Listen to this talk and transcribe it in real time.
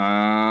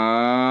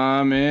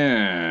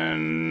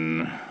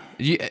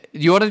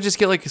You want to just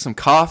get like some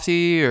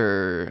coffee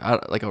or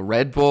like a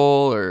Red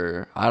Bull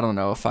or I don't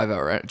know, a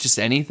 5-hour, just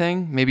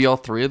anything? Maybe all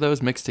three of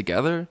those mixed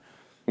together?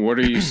 What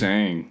are you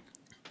saying?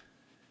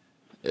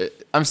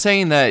 I'm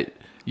saying that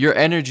your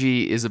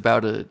energy is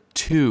about a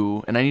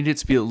 2, and I need it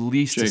to be at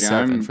least Jake, a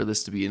 7 for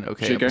this to be an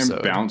okay episode.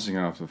 I'm bouncing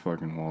off the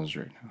fucking walls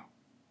right now.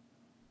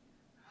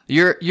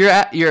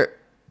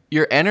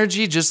 Your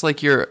energy, just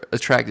like your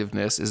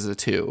attractiveness, is a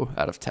 2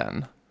 out of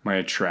 10. My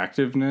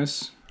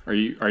attractiveness? Are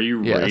you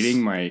Yes.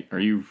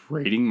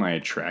 rating my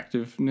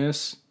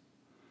attractiveness?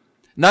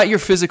 Not your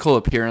physical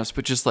appearance,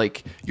 but just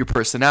like your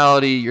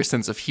personality, your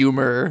sense of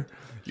humor,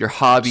 your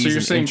hobbies So you're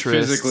and saying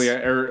interests. physically,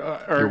 or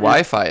Your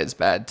Wi-Fi is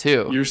bad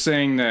too. You're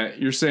saying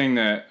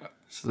that.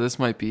 So this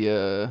might be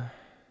a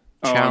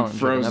Oh, challenge. I'm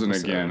frozen of an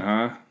episode. again,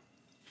 huh?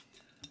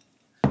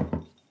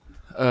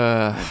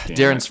 Damn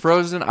Darren's it.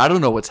 frozen. I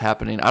don't know what's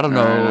happening. I don't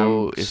Alright,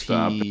 know I'm if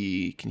stop.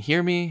 he can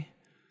hear me.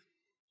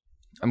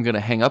 I'm going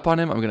to hang up on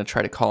him. I'm going to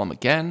try to call him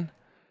again.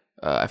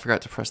 I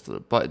forgot to press the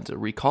button to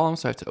recall him,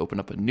 so I have to open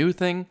up a new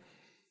thing.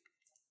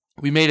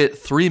 We made it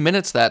 3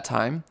 minutes that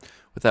time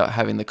without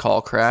having the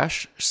call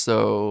crash,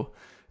 so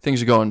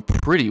things are going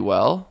pretty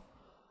well.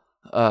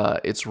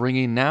 It's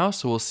ringing now,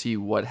 so we'll see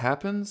what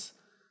happens.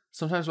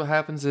 Sometimes what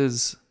happens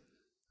is,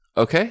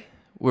 okay,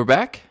 we're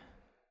back.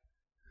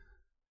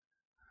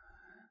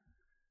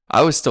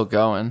 I was still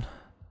going.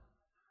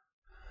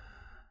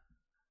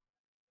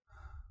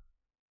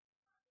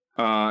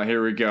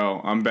 Here we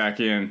go. I'm back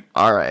in.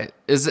 All right.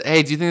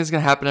 Hey, do you think it's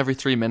gonna happen every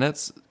 3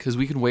 minutes? Because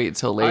we can wait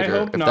until later. I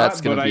hope if not, that's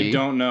gonna but be. I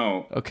don't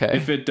know. Okay.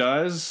 If it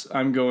does,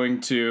 I'm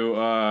going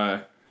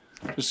to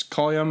just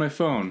call you on my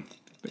phone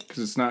because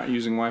it's not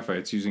using Wi-Fi.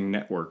 It's using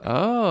network.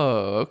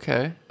 Oh,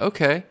 okay.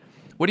 Okay.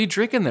 What are you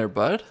drinking there,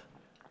 bud?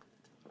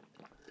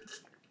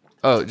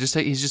 Oh,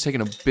 he's just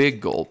taking a big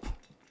gulp.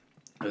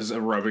 This is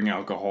a rubbing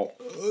alcohol.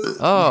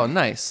 Oh,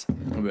 nice.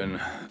 I've been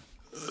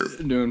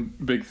doing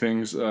big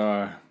things.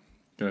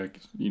 Gotta,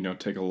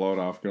 take a load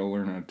off. Gotta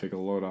learn how to take a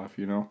load off,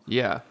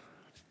 Yeah.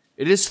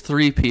 It is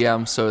 3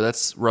 p.m., so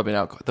that's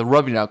the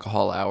rubbing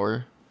alcohol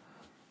hour.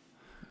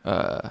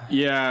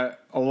 Yeah,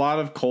 a lot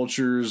of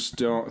cultures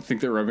don't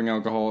think that rubbing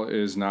alcohol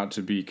is not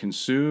to be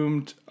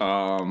consumed.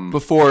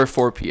 Before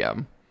 4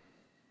 p.m.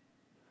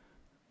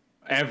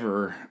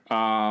 Ever.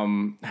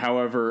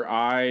 However,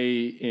 I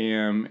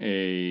am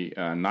a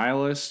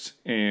nihilist,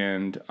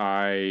 and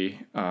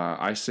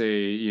I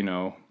say,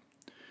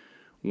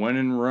 when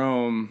in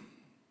Rome,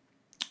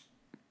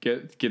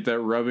 get that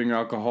rubbing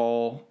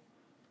alcohol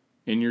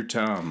in your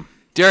tum.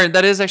 Darren,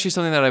 that is actually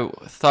something that I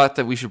thought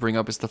that we should bring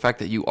up is the fact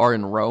that you are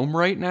in Rome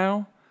right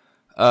now.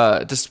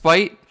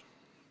 Despite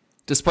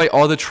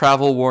all the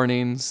travel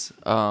warnings,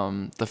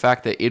 the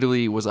fact that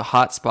Italy was a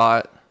hot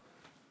spot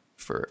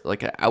for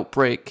like an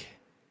outbreak,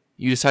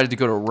 you decided to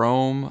go to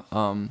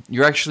Rome.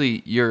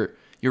 You're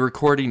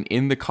recording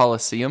in the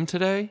Colosseum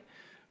today,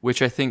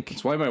 which I think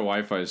That's why my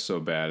Wi-Fi is so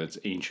bad. It's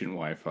ancient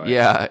Wi-Fi.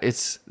 yeah,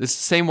 it's the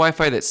same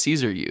Wi-Fi that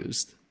Caesar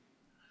used.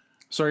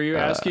 So are you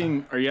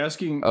asking?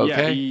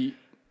 okay. Yeah.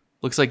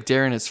 Looks like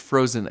Darren is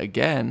frozen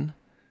again.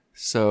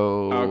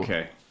 So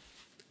Okay.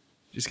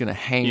 just gonna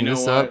hang You know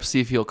this what? up, see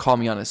if he'll call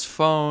me on his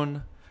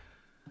phone.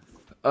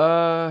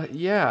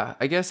 Yeah,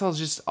 I guess I'll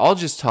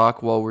just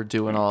talk while we're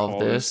doing all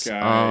Call of this.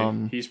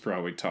 guy. He's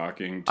probably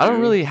talking. I don't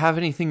too. really have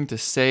anything to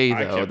say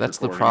I though. kept That's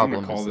the recording. I'm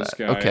problem. gonna call Is this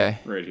that guy okay?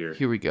 right here.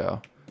 Here we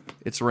go.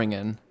 It's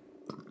ringing.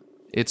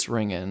 It's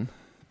ringing.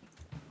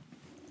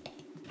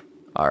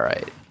 All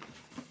right.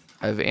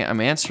 I'm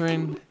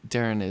answering.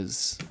 Darren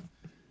is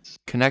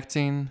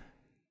connecting.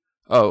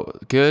 Oh,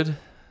 good.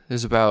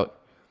 There's about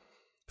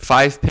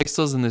 5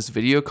 pixels in this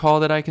video call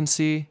that I can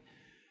see.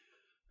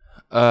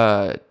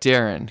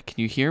 Darren, can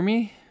you hear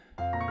me?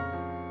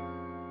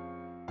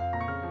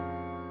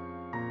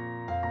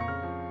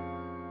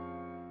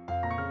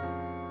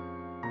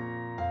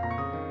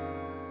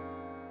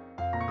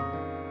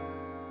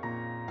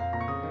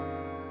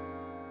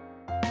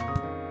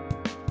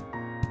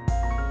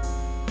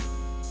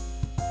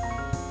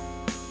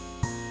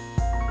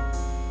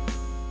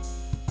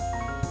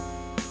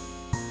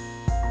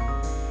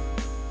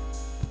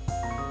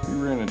 We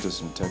ran into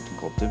some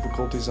technical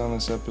difficulties on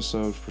this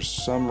episode. For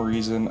some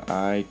reason,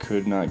 I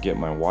could not get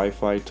my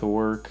Wi-Fi to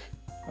work.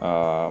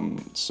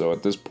 So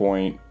at this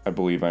point, I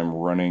believe I'm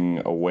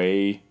running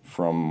away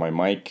from my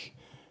mic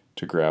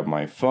to grab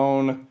my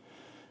phone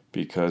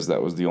because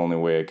that was the only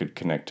way I could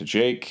connect to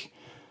Jake.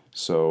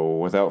 So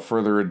without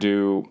further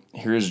ado,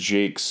 here's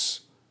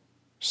Jake's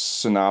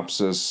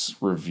synopsis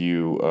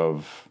review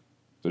of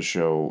the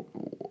show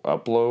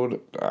Upload.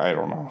 I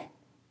don't know.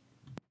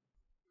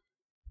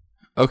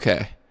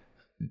 Okay.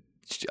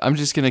 I'm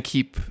just going to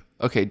keep...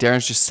 Okay,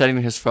 Darren's just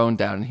setting his phone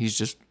down and he's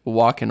just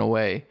walking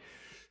away.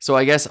 So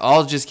I guess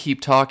I'll just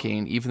keep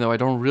talking, even though I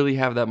don't really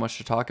have that much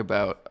to talk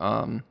about.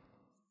 I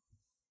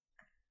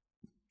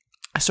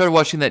started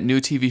watching that new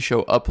TV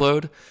show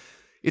Upload.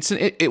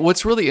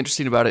 What's really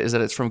interesting about it is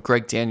that it's from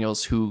Greg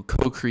Daniels, who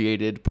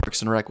co-created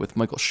Parks and Rec with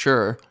Michael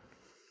Schur.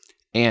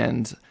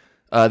 And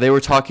they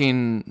were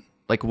talking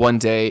like one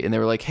day, and they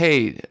were like,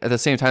 hey, at the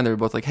same time, they were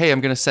both like, hey, I'm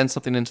going to send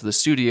something into the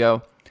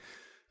studio.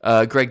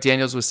 Greg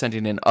Daniels was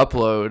sending in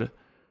Upload.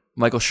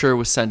 Michael Schur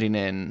was sending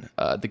in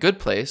The Good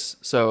Place.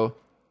 So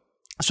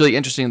it's really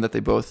interesting that they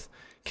both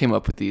came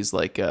up with these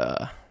like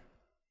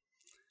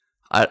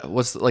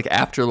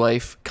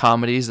afterlife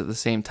comedies at the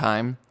same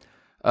time.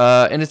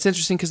 And it's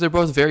interesting because they're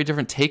both very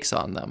different takes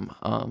on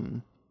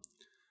them.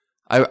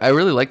 I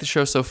really like the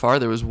show so far.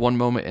 There was one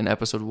moment in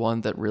episode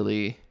 1 that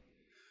really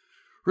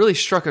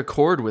struck a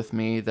chord with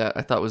me that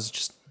I thought was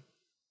just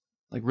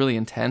like really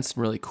intense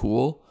and really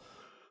cool.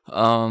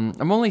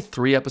 I'm only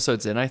 3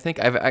 episodes in, I think.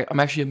 I'm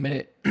actually a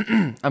minute.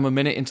 I'm a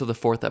minute into the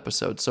 4th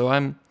episode, so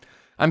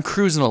I'm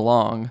cruising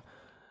along.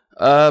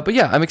 But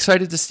yeah, I'm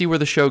excited to see where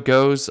the show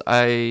goes.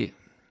 It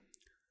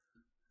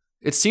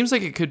seems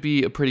like it could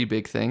be a pretty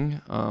big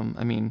thing.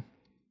 I mean,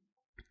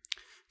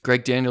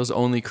 Greg Daniels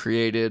only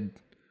created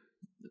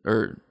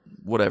the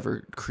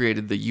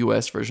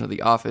U.S. version of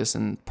The Office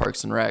and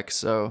Parks and Rec,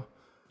 so.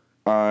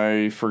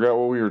 I forgot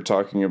what we were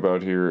talking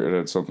about here. It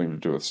had something to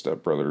do with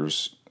Step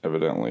Brothers,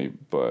 evidently,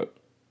 but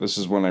this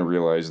is when I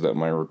realized that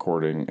my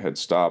recording had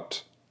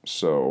stopped.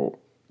 So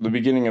the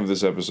beginning of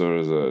this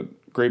episode is a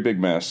great big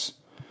mess,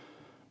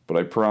 but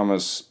I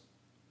promise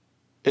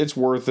it's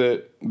worth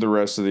it the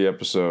rest of the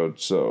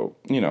episode. So,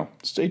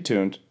 stay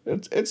tuned.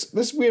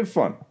 We had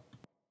fun.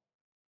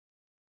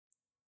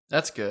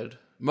 That's good.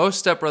 Most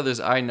Step Brothers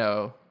I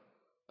know.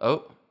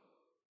 Oh.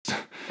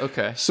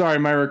 Okay. Sorry,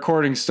 my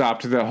recording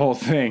stopped the whole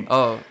thing.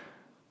 Oh,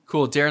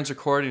 cool. Darren's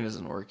recording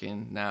isn't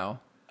working now.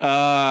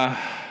 At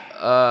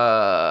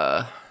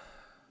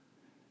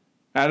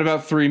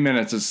about 3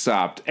 minutes, it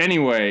stopped.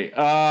 Anyway,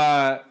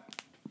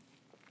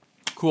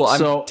 cool.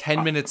 I'm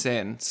 10 minutes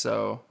in,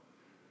 so.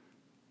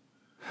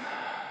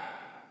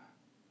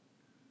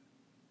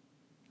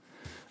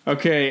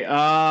 Okay,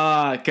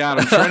 God,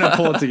 I'm trying to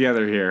pull it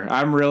together here.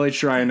 I'm really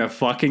trying to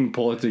fucking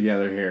pull it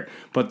together here.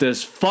 But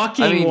this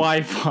fucking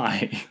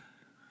Wi-Fi.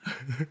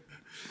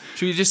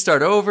 Should we just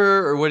start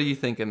over, or what are you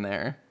thinking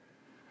there?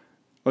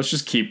 Let's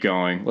just keep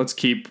going. Let's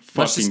keep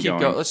fucking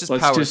going. Let's just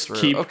power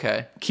through.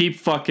 Okay. Keep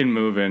fucking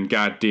moving.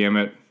 God damn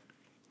it.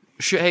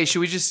 Should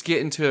we just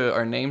get into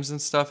our names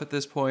and stuff at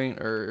this point,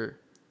 or?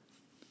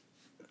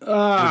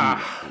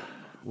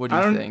 What do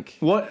you think?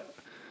 What?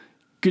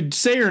 Could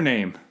say your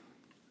name.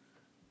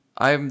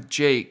 I'm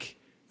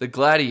Jake, the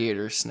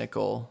Gladiator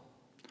Snickle.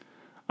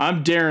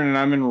 I'm Darren, and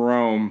I'm in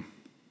Rome.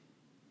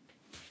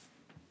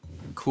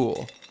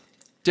 Cool.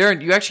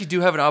 Darren, you actually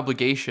do have an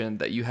obligation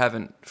that you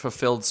haven't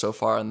fulfilled so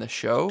far on this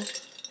show,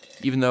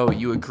 even though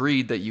you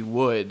agreed that you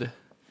would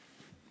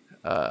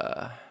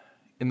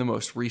in the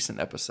most recent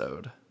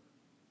episode.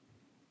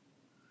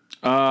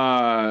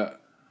 All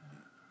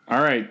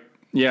right.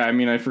 Yeah, I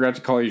mean, I forgot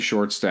to call you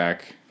Short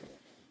Stack.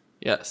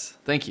 Yes,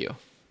 thank you.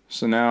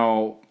 So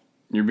now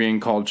you're being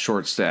called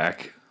Short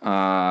Stack.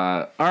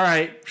 All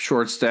right,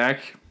 Short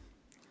Stack.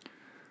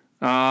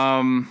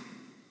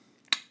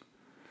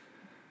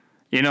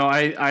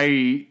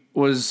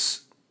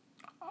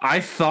 I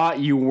thought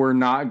you were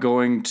not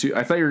going to,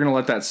 I thought you were going to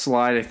let that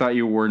slide. I thought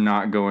you were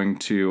not going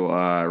to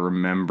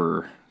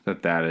remember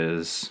that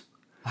is.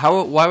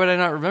 Why would I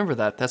not remember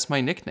that? That's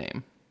my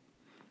nickname.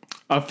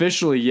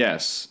 Officially,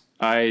 yes.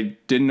 I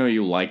didn't know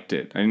you liked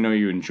it. I didn't know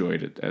you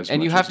enjoyed it as much.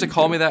 And you have to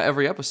call me that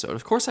every episode.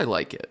 Of course I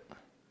like it.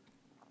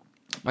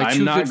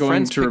 I'm not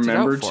going to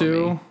remember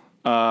to,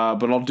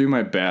 but I'll do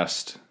my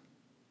best.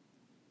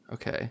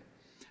 Okay.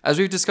 As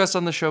we've discussed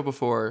on the show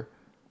before,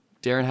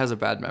 Darren has a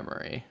bad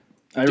memory.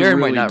 Darren really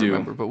might not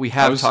remember, but we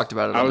have talked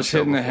about it on the show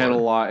hitting before. the head a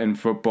lot in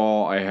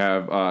football. I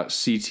have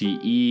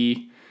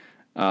CTE.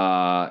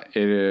 It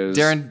is...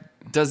 Darren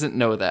doesn't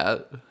know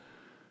that.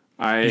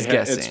 He's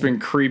guessing. It's been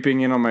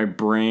creeping in on my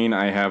brain.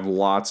 I have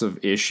lots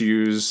of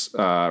issues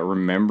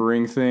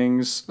remembering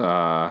things.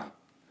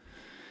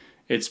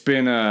 It's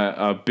been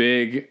a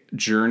big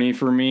journey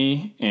for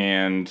me,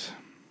 and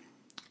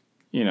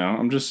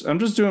I'm just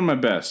doing my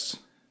best.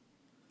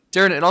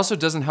 Darren, it also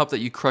doesn't help that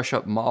you crush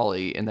up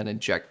Molly and then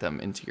inject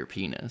them into your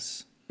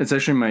penis. It's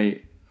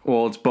actually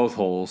it's both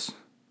holes.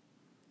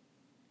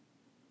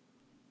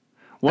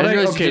 What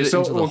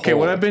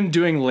I've been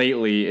doing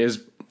lately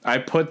is I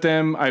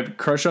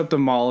crush up the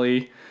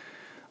Molly,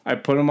 I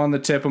put them on the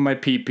tip of my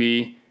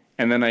pee-pee,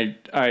 and then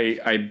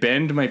I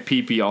bend my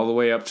pee-pee all the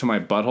way up to my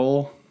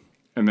butthole,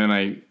 and then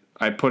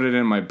I put it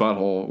in my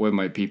butthole with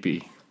my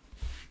pee-pee.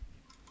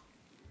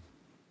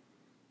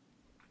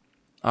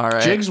 All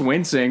right. Jig's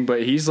wincing,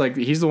 but he's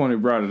the one who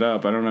brought it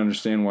up. I don't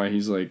understand why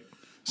he's like...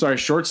 Sorry,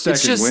 Short Stack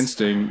is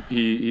wincing.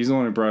 He's the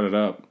one who brought it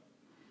up.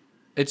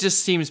 It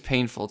just seems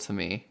painful to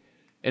me.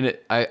 And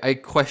I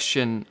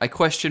question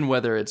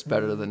whether it's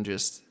better than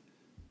just,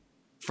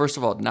 first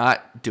of all,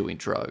 not doing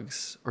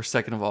drugs, or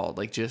second of all,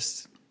 like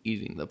just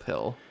eating the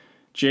pill.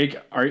 Jake,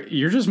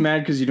 you're just mad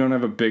because you don't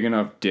have a big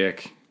enough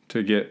dick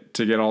to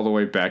get all the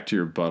way back to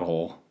your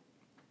butthole.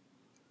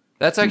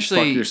 That's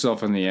actually... Fuck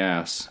yourself in the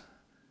ass.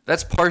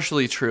 That's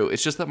partially true.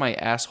 It's just that my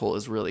asshole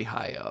is really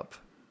high up.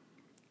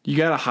 You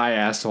got a high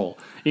asshole.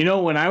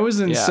 When I was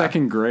in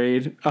second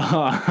grade,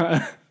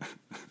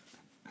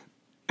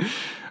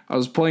 I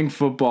was playing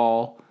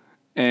football,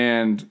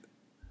 and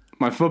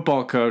my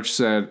football coach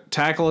said,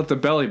 tackle at the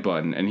belly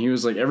button. And he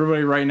was like,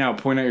 everybody right now,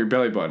 point at your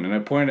belly button. And I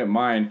pointed at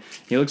mine.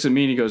 He looks at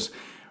me and he goes,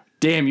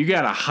 damn, you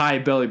got a high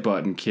belly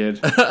button, kid.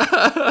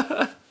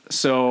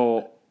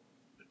 So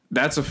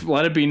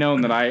let it be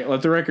known that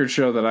let the record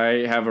show that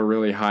I have a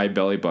really high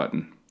belly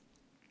button.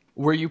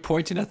 Were you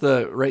pointing at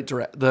the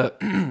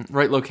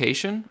right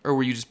location, or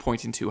were you just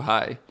pointing too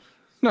high?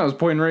 No, I was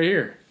pointing right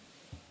here.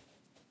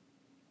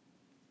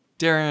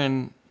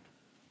 Darren,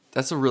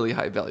 that's a really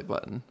high belly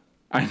button.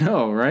 I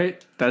know,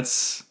 right?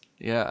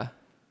 Yeah.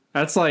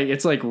 It's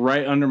like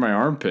right under my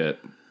armpit.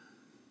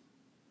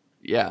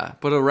 Yeah,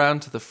 but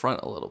around to the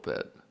front a little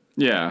bit.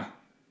 Yeah.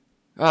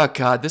 Oh,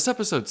 God, this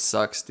episode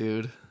sucks,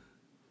 dude.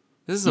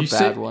 This is a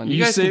bad one.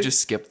 You guys can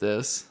just skip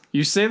this.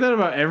 You say that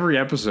about every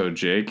episode,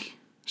 Jake.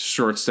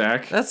 Short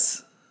stack.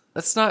 That's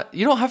not...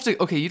 You don't have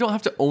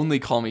to only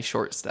call me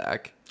short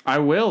stack. I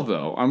will,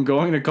 though. I'm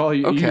going to call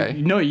you...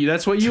 Okay.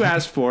 That's what you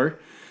asked for.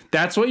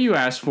 That's what you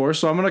asked for,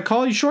 so I'm going to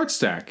call you short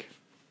stack.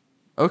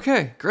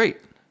 Okay, great.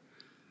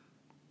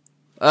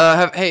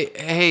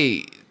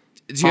 Hey...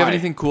 Do you have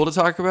anything cool to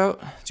talk about?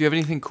 Do you have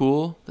anything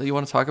cool that you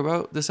want to talk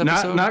about this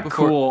episode? Not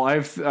cool. I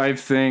have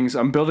things.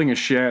 I'm building a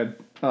shed.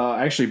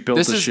 I actually built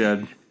a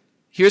shed.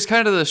 Here's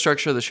kind of the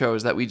structure of the show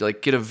is that we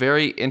like get a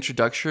very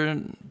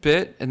introduction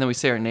bit, and then we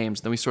say our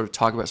names, and then we sort of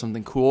talk about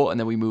something cool, and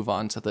then we move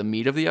on to the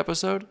meat of the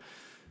episode.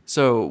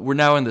 So we're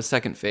now in the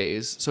second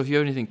phase. So if you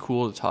have anything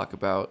cool to talk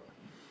about,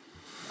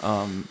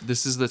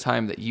 this is the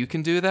time that you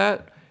can do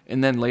that.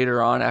 And then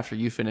later on, after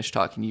you finish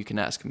talking, you can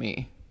ask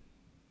me.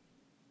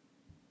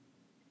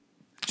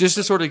 Just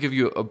to sort of give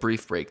you a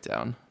brief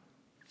breakdown.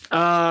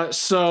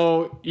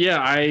 So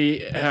yeah,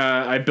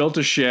 I built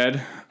a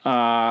shed,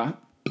 and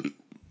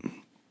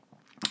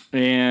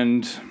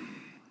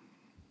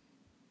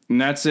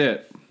that's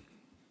it.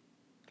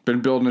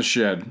 Been building a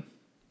shed.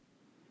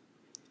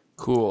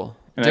 Cool.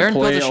 And Darren I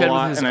play built a shed a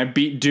lot, and I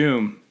beat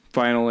Doom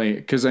finally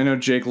because I know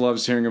Jake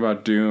loves hearing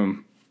about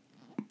Doom.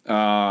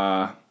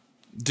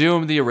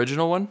 Doom, the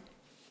original one.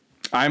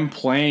 I'm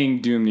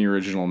playing Doom, the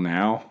original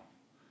now.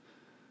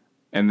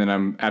 And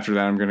then after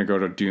that, I'm going to go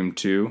to Doom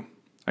 2.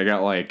 I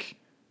got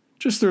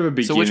just through the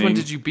beginning. So which one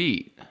did you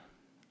beat?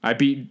 I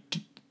beat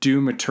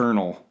Doom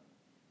Eternal.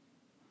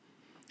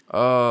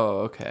 Oh,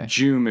 okay.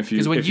 Joom, if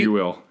you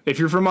will. If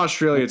you're from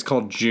Australia, it's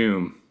called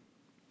Joom.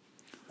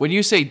 When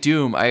you say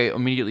Doom, I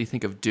immediately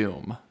think of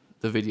Doom,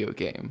 the video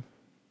game.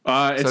 So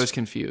I was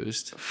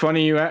confused.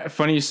 Funny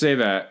you say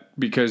that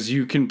because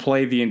you can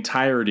play the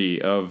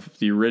entirety of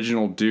the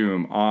original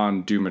Doom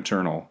on Doom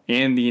Eternal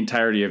and the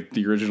entirety of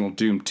the original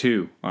Doom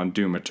 2 on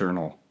Doom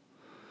Eternal.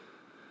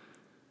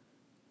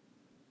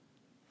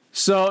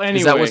 So anyway,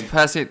 is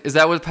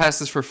that what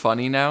passes for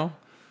funny now?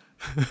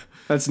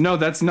 That's not.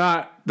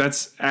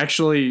 That's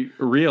actually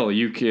real.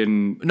 You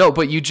can. No,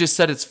 but you just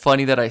said it's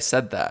funny that I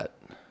said that.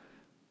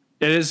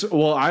 It is.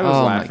 Well, I was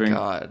laughing. Oh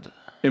my God.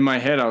 In my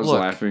head, I was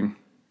laughing.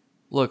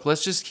 Look,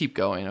 let's just keep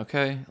going,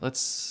 okay?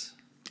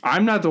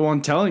 I'm not the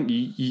one telling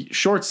you.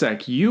 Short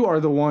Sec, you are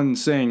the one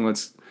saying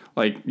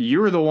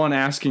you're the one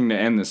asking to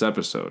end this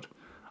episode.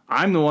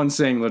 I'm the one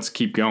saying let's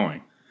keep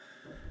going.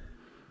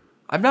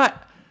 I'm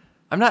not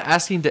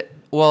asking to.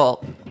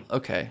 Well,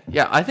 okay.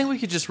 Yeah, I think we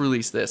could just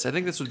release this. I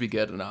think this would be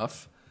good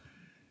enough.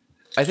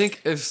 I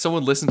think if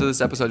someone listened to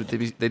this episode,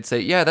 they'd say,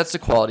 yeah, that's the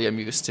quality I'm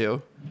used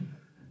to.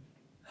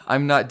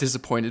 I'm not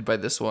disappointed by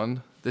this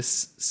one.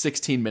 These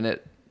 16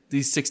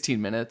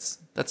 minutes.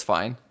 That's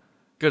fine.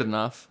 Good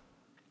enough.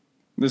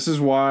 This is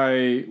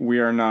why we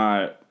are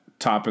not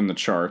topping the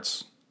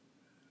charts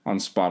on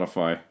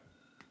Spotify.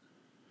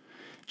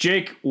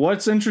 Jake,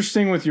 what's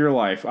interesting with your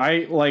life?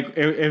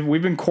 If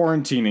we've been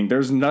quarantining,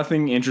 there's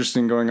nothing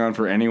interesting going on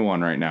for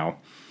anyone right now.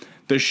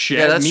 The shed,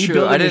 yeah, that's true.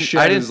 Building a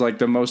shed is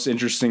the most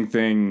interesting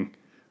thing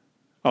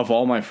of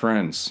all my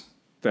friends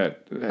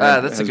that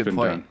that's a good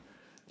point. Done.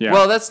 Yeah.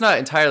 Well, that's not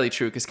entirely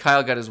true because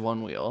Kyle got his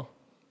one wheel.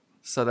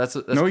 So that's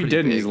no, he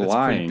didn't. Big. He's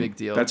lying. Big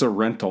deal. That's a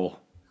rental.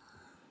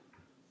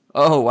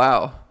 Oh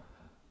wow,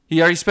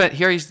 he already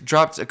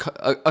dropped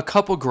a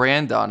couple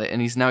grand on it, and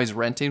he's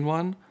renting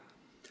one.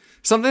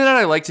 Something that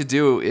I like to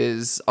do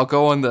is I'll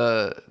go on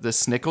the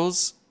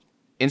Snickles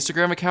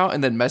Instagram account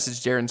and then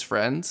message Darren's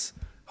friends,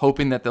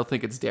 hoping that they'll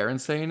think it's Darren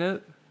saying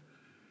it.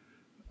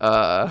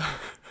 Has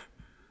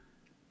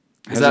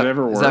it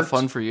ever worked? Is that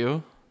fun for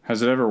you?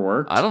 Has it ever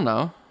worked? I don't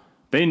know.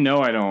 They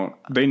know I don't.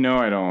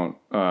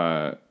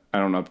 I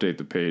don't update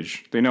the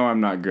page. They know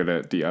I'm not good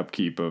at the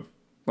upkeep of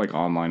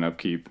online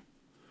upkeep.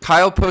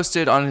 Kyle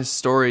posted on his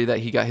story that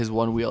he got his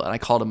one wheel, and I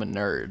called him a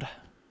nerd.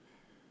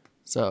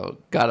 So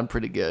got him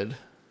pretty good.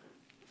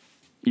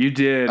 You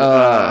did.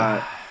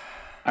 I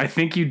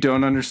think you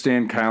don't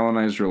understand Kyle and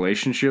I's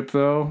relationship,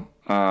 though.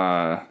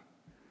 Kyle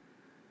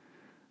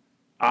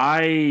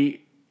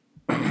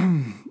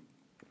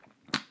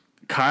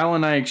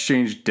and I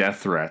exchanged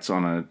death threats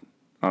on a.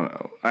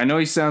 I know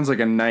he sounds like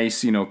a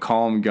nice,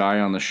 calm guy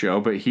on the show,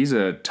 but he's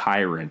a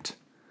tyrant.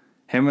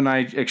 Him and I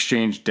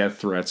exchange death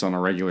threats on a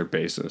regular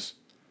basis.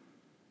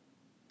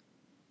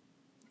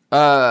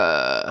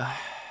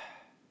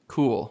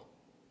 Cool.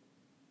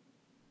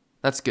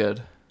 That's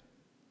good.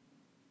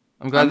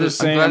 I'm glad. I'm just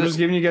saying. I'm just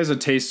giving you guys a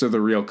taste of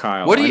the real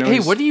Kyle. What are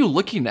you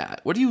looking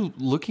at? What are you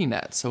looking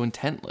at so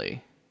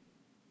intently?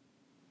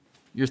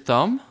 Your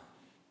thumb?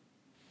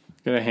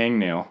 Got a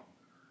hangnail.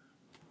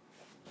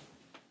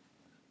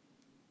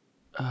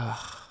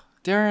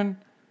 Darren.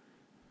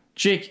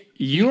 Jake,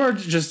 you are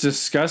just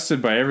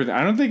disgusted by everything.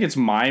 I don't think it's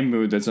my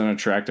mood that's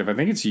unattractive. I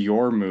think it's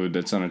your mood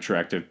that's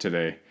unattractive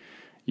today.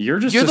 You're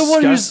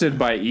disgusted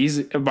by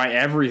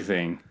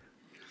everything.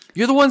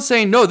 You're the one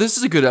saying, no, this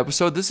is a good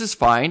episode. This is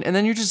fine. And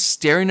then you're just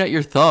staring at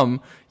your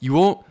thumb.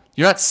 You're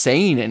not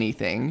saying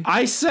anything.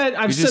 I've said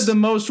the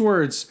most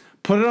words.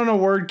 Put it on a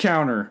word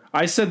counter.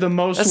 I said the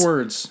most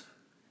words.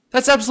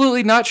 That's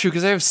absolutely not true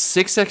because I have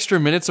 6 extra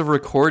minutes of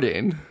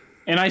recording.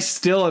 And I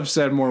still have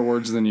said more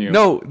words than you.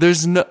 No,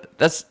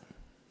 that's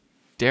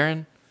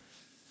Darren.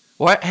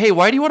 Why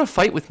do you want to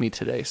fight with me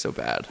today so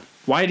bad?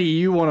 Why do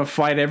you want to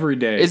fight every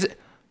day? Is it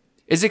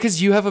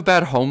because you have a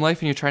bad home life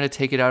and you're trying to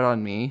take it out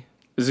on me?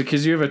 Is it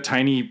because you have a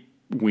tiny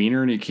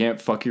wiener and you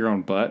can't fuck your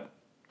own butt?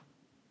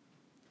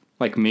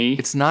 Like me?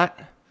 It's not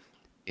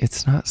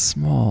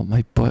small.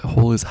 My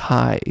butthole is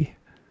high.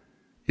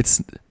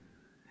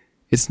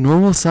 It's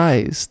normal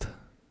sized,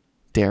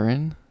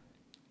 Darren.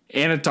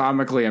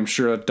 Anatomically, I'm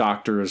sure a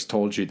doctor has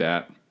told you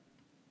that.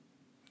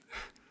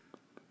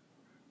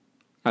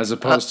 As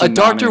opposed to a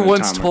doctor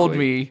once told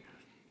me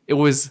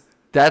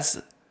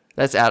that's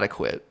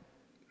adequate.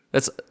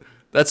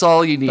 That's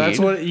all you need. That's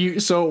what you.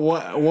 So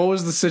what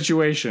was the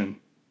situation?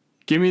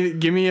 Give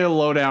me a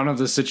lowdown of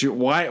the situation.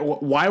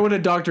 Why would a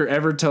doctor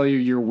ever tell you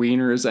your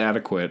wiener is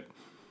adequate?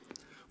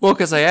 Well,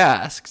 because I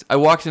asked. I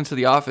walked into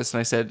the office and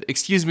I said,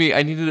 "Excuse me,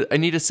 I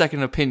need a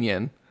second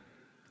opinion."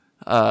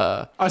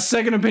 A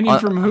second opinion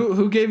from who?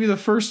 Who gave you the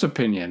first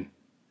opinion?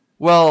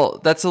 Well,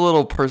 that's a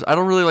little I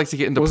don't really like to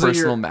get into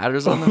personal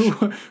matters on the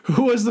show.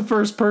 Who was the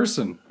first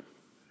person?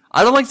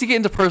 I don't like to get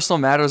into personal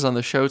matters on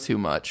the show too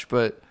much,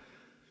 but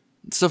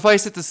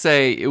suffice it to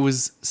say, it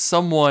was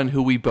someone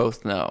who we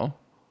both know.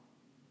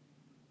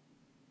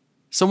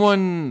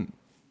 Someone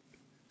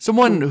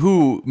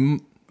who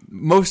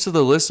most of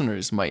the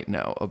listeners might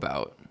know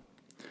about.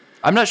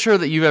 I'm not sure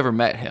that you've ever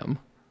met him.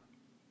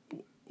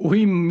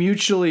 We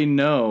mutually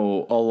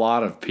know a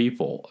lot of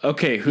people.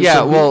 Okay. You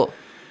haven't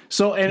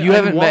met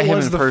him in person. What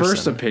was the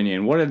first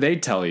opinion? What did they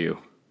tell you?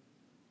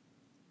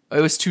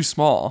 It was too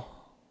small.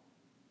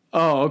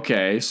 Oh,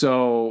 okay.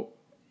 So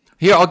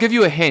here, I'll give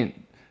you a hint.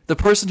 The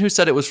person who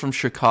said it was from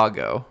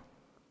Chicago.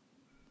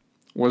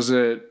 Was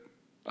it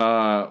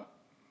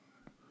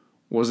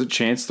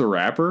Chance the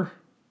Rapper?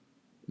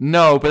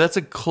 No, but that's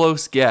a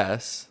close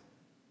guess.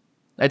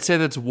 I'd say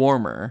that's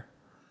warmer.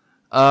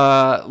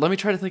 Let me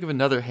try to think of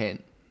another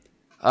hint.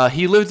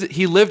 He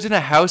lived in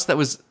a house that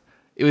was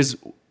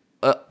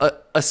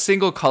a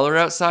single color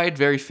outside,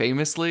 very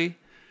famously.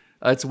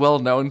 It's well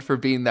known for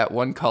being that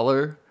one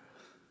color.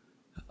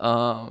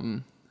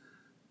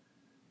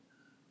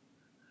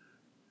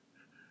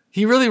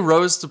 He really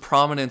rose to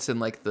prominence in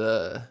like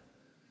the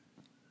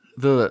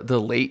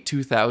late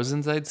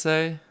 2000s, I'd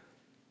say.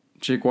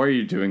 Jake, why are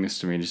you doing this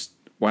to me?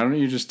 Why don't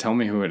you just tell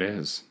me who it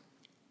is?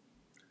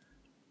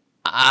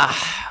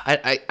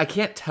 I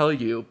can't tell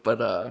you,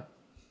 but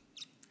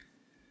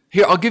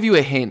here, I'll give you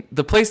a hint.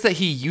 The place that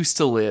he used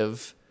to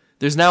live,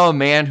 there's now a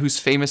man who's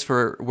famous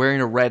for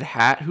wearing a red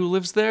hat who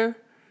lives there.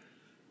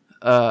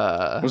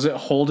 Was it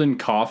Holden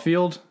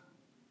Caulfield?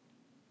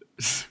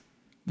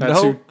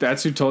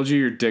 That's who told you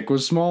your dick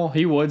was small?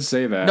 He would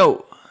say that.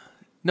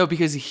 No,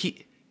 because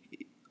he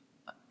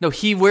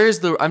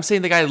wears I'm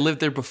saying the guy lived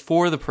there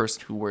before the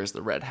person who wears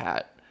the red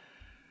hat.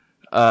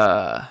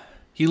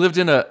 He lived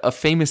in a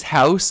famous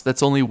house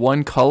that's only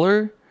one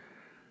color.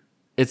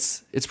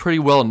 It's pretty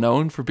well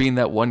known for being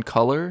that one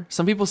color.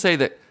 Some people say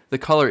that the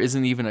color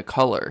isn't even a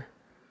color.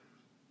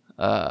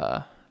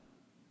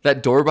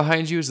 That door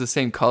behind you is the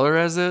same color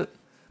as it.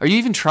 Are you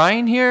even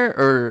trying here,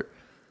 or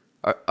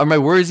are my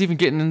words even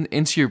getting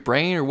into your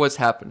brain, or what's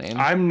happening?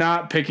 I'm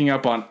not picking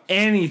up on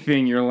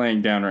anything you're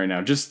laying down right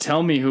now. Just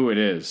tell me who it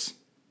is.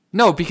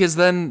 No, because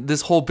then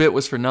this whole bit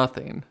was for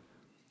nothing.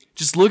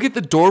 Just look at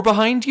the door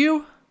behind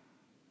you.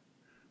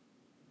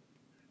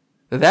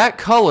 That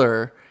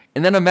color,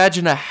 and then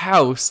imagine a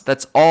house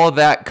that's all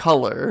that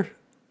color.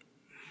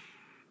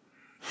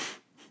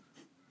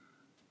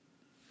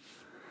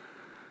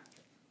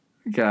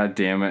 God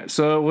damn it.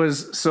 So it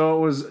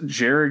was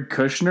Jared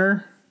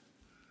Kushner?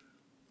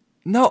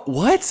 No,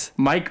 what?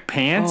 Mike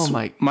Pants?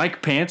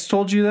 Mike Pants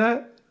told you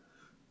that?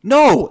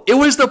 No, it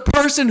was the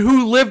person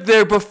who lived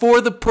there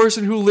before the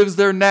person who lives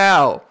there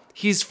now.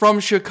 He's from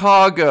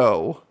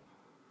Chicago.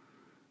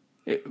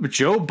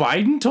 Joe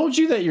Biden told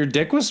you that your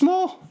dick was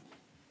small?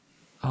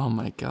 Oh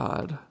my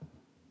God.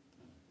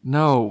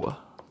 No.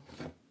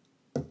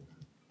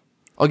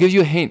 I'll give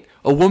you a hint.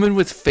 A woman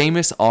with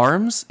famous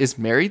arms is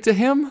married to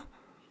him?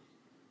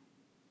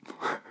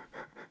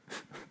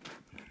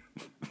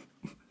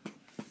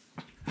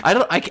 I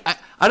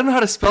don't know how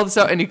to spell this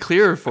out any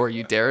clearer for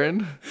you,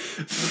 Darren.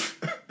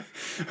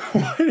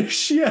 Why does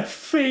she have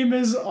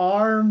famous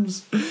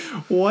arms?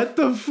 What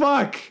the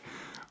fuck?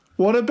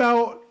 What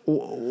about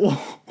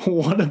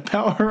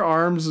her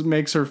arms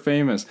makes her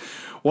famous?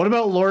 What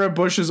about Laura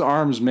Bush's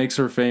arms makes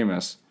her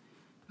famous?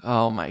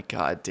 Oh my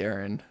God,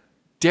 Darren.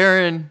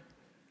 Darren.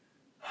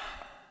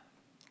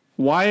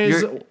 Why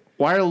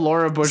are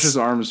Laura Bush's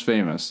arms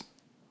famous?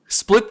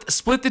 Split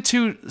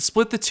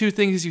the two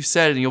things you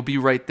said and you'll be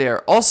right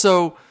there.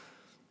 Also,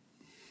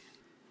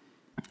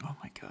 oh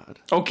my God.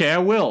 Okay, I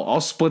will.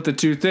 I'll split the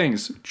two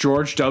things.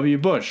 George W.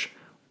 Bush.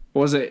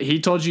 Was it he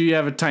told you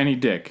have a tiny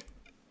dick?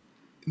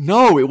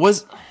 No, it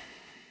was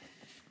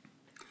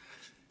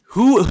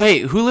who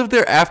lived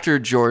there after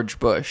George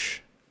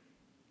Bush?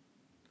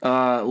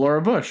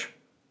 Laura Bush.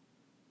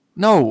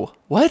 No.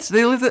 What?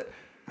 They lived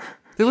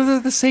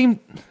at the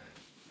same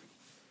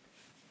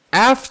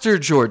after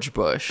George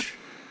Bush.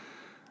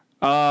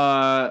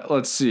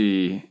 Let's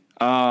see.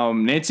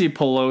 Nancy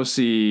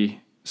Pelosi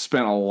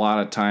spent a lot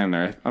of time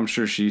there. I'm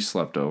sure she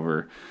slept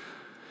over.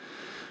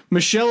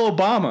 Michelle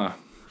Obama.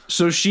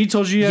 So she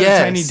told you had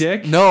a tiny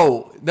dick?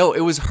 No,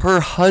 it was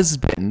her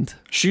husband.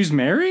 She's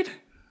married?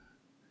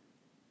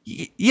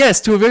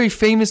 Yes, to a very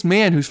famous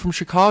man who's from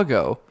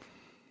Chicago.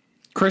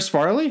 Chris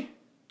Farley?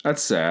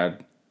 That's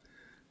sad.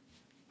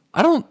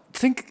 I don't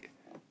think...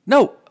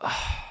 No.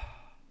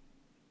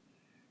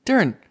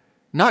 Darren,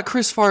 not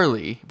Chris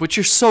Farley, but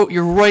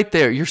you're right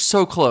there. You're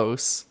so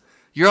close.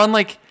 You're on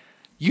like...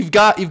 You've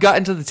got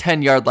into the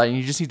 10-yard line.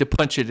 You just need to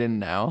punch it in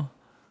now.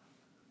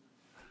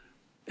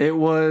 It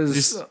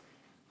was...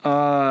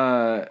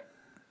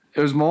 It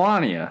was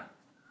Melania.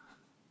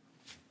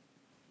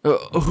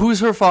 Who's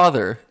her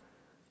father?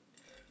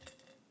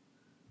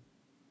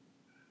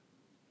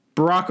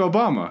 Barack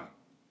Obama.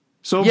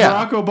 So Yeah.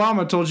 Barack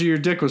Obama told you your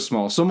dick was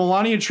small. So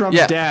Melania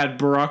Trump's dad,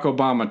 Barack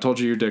Obama, told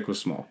you your dick was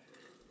small.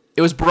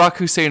 It was Barack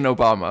Hussein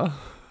Obama.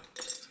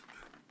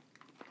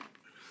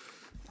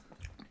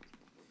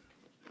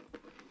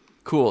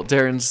 Cool.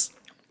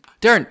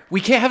 Darren, we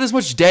can't have this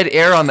much dead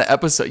air on the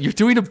episode. You're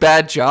doing a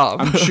bad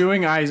job. I'm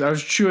chewing ice. I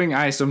was chewing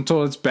ice. I'm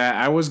told it's bad.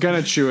 I was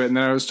going to chew it, and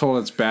then I was told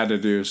it's bad to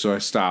do, so I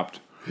stopped.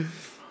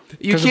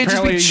 You can't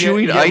just be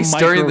chewing ice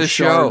during the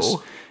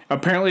show.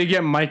 Apparently, you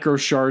get micro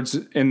shards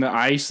in the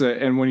ice,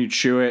 and when you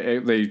chew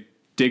it, they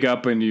dig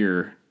up into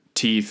your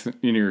teeth,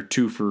 in your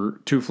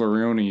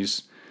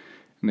tuflariones,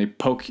 and they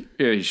poke.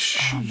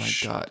 Oh my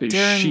God, they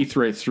Darren, sheath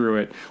right through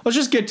it. Let's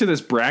just get to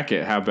this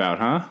bracket. How about,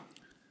 huh?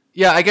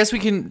 Yeah, I guess we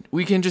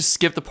can just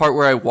skip the part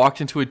where I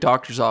walked into a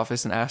doctor's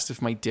office and asked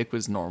if my dick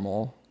was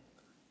normal.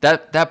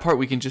 That part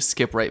we can just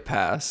skip right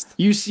past.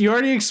 You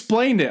already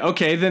explained it.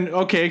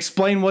 Okay,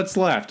 explain what's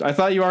left. I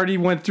thought you already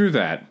went through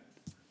that.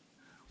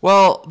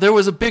 Well, there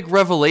was a big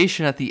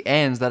revelation at the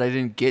end that I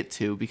didn't get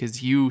to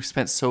because you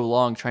spent so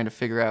long trying to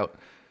figure out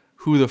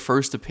who the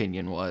first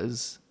opinion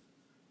was.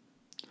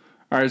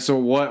 All right, so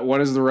what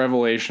is the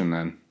revelation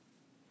then?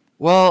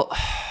 Well,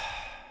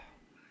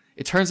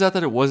 it turns out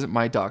that it wasn't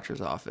my doctor's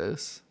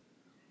office.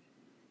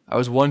 I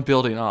was one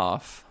building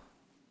off.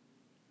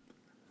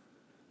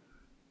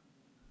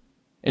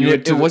 And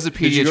it was a pediatrician.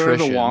 Did you go to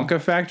the Wonka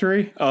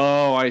factory?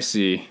 Oh, I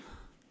see.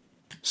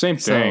 Same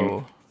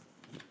thing.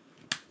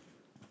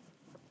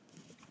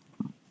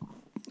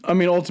 I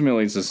mean,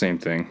 ultimately, it's the same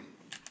thing.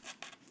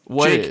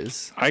 What Jake,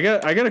 is? I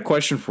got a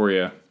question for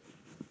you.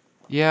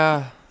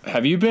 Yeah.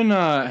 Have you been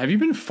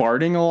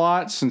farting a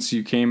lot since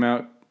you came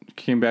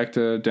back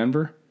to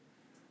Denver?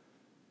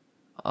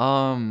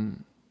 I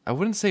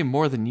wouldn't say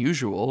more than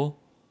usual.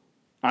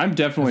 I'm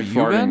definitely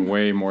farting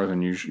way more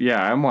than usual.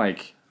 Yeah,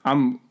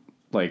 I'm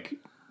like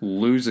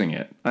losing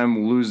it.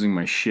 I'm losing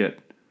my shit.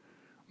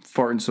 I'm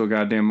farting so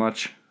goddamn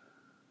much.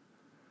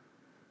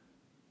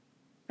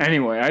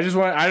 Anyway, I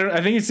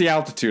think it's the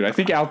altitude. I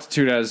think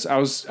altitude has. I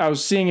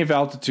was seeing if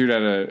altitude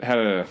had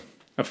a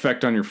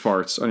effect on your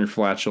farts, on your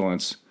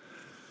flatulence.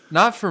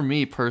 Not for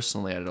me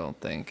personally, I don't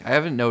think. I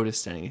haven't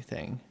noticed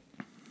anything.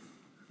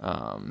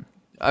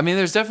 I mean,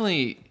 there's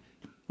definitely.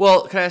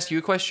 Well, can I ask you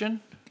a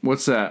question?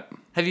 What's that?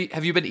 Have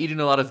you been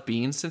eating a lot of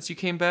beans since you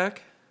came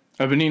back?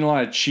 I've been eating a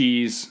lot of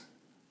cheese.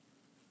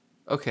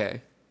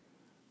 Okay.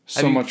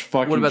 So much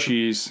fucking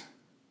cheese.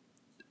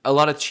 A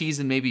lot of cheese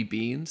and maybe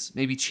beans?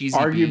 Maybe cheesy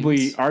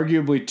beans?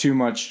 Arguably too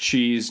much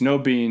cheese. No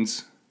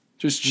beans.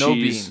 Just cheese. No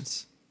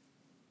beans.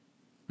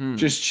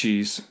 Just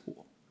cheese.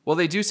 Well,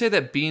 they do say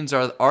that beans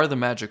are the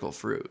magical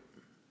fruit.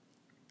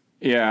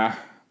 Yeah.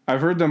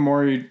 I've heard the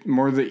more you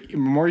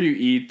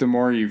eat, the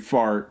more you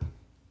fart.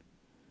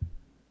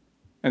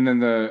 And then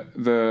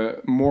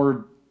the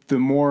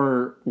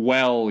more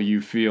well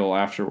you feel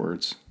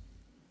afterwards.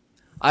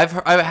 I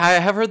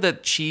have heard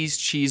that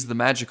cheese, the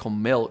magical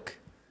milk.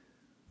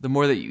 The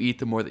more that you eat,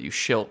 the more that you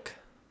shilk.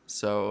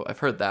 So I've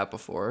heard that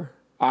before.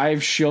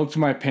 I've shilked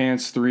my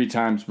pants 3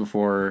 times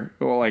before,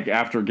 well, like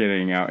after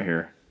getting out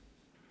here.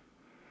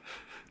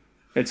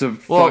 It's a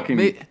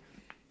fucking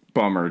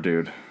bummer,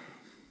 dude.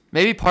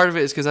 Maybe part of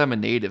it is because I'm a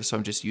native, so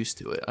I'm just used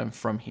to it. I'm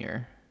from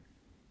here.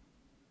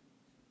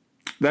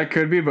 That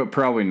could be, but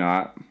probably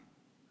not.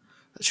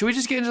 Should we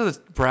just get into the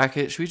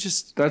bracket? Should we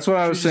just? That's what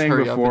I was saying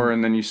hurry up before,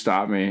 and then you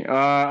stopped me. All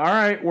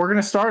right, we're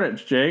gonna start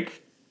it,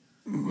 Jake.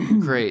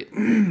 Great.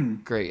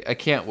 I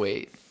can't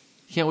wait.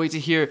 Can't wait to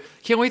hear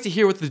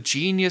what the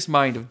genius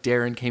mind of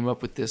Darren came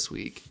up with this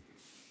week.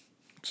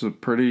 It's a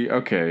pretty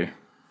okay.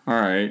 All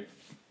right.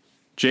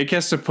 Jake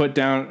has to put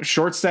down.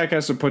 Short Stack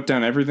has to put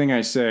down everything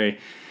I say.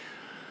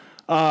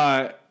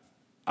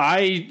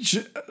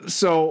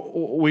 So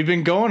we've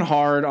been going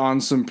hard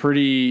on some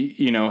pretty,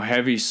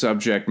 heavy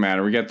subject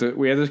matter. We had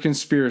the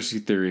conspiracy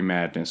theory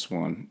madness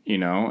one,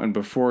 and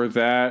before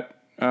that,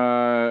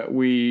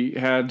 we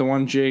had the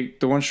one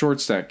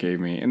Short Stack gave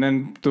me, and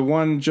then the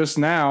one just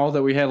now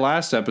that we had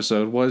last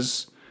episode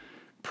was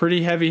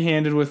pretty heavy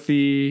handed with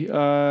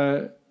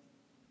the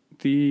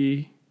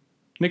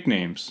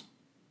nicknames.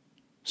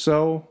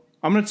 So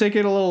I'm gonna take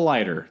it a little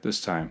lighter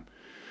this time.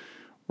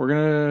 We're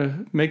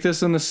gonna make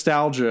this a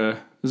nostalgia.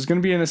 This is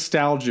gonna be a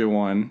nostalgia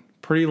one,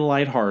 pretty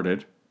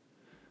lighthearted.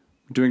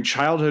 We're doing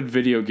childhood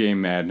video game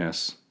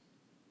madness.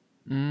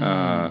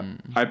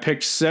 I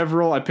picked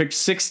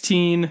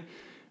 16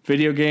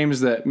 video games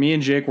that me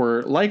and Jake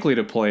were likely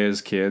to play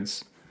as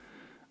kids.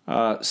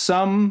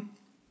 Some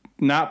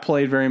not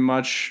played very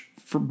much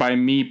by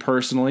me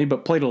personally,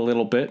 but played a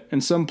little bit,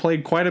 and some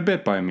played quite a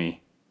bit by me.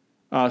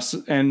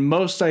 And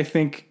most I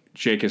think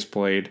Jake has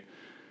played.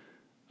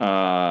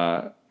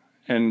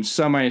 And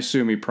some I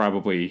assume he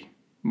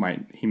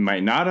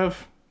might not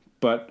have,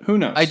 but who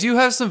knows? I do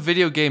have some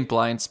video game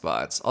blind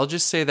spots. I'll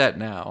just say that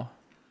now.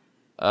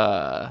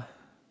 I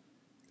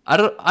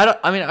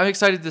mean, I'm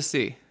excited to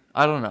see.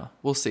 I don't know.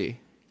 We'll see.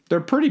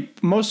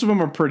 Most of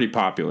them are pretty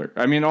popular.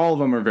 I mean, all of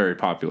them are very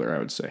popular, I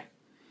would say.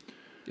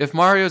 If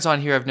Mario's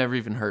on here, I've never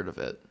even heard of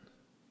it.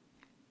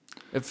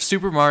 If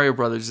Super Mario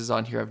Brothers is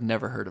on here, I've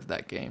never heard of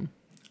that game.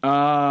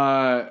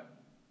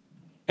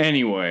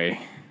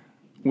 Anyway,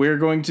 we're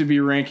going to be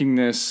ranking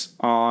this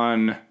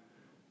on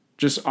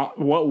just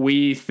what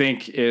we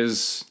think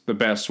is the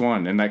best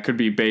one. And that could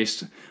be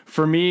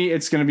for me,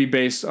 it's going to be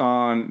based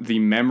on the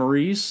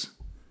memories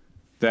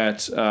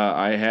that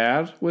I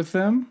had with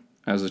them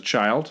as a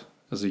child,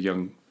 as a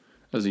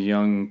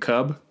young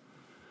cub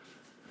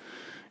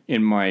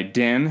in my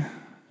den.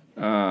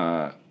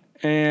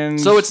 And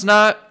so it's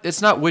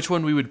not which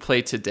one we would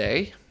play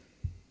today.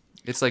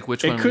 It's like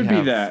which one it could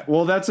be that.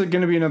 Well, that's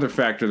going to be another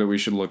factor that we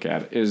should look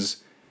at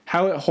is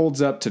how it holds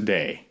up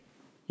today.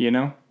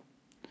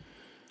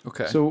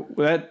 Okay. So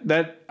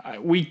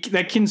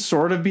that can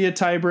sort of be a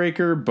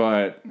tiebreaker,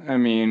 but I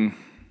mean,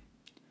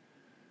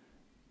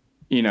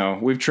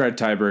 we've tried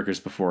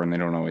tiebreakers before and they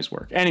don't always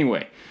work.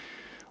 Anyway,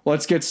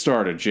 let's get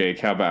started, Jake.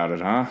 How about it,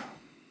 huh?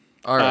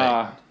 All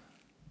right.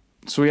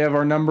 So we have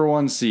our number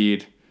 1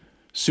 seed,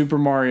 Super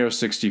Mario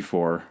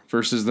 64,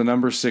 versus the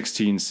number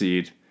 16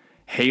 seed,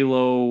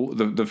 Halo,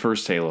 the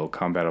first Halo,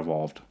 Combat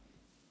Evolved.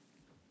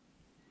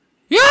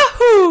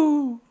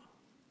 Yahoo!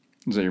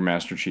 Is that your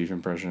Master Chief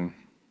impression?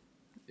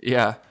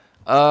 Yeah.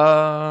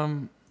 Let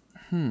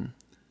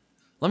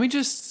me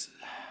just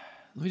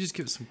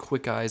give some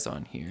quick eyes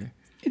on here.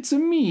 It's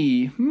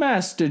me,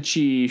 Master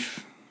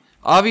Chief.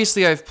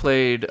 Obviously, I've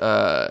played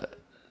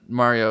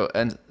Mario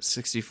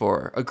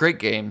N64, a great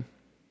game.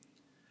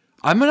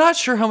 I'm not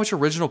sure how much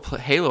original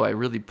Halo I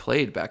really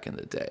played back in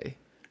the day.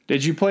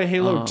 Did you play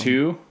Halo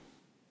 2?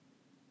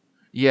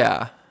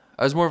 Yeah,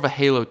 I was more of a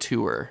Halo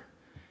 2er.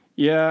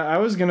 Yeah, I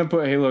was gonna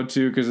put Halo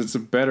 2 because it's a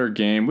better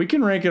game. We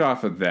can rank it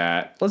off of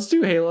that. Let's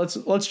do Halo.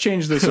 Let's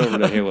change this over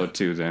to Halo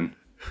 2 then.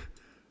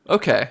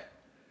 Okay.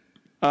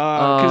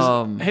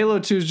 Because Halo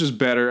 2 is just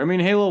better. I mean,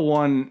 Halo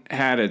 1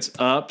 had its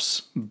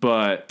ups,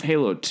 but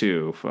Halo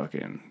 2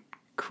 fucking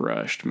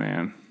crushed,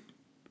 man.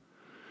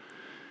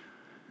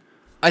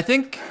 I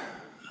think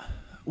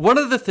one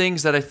of the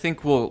things that I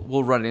think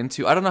we'll run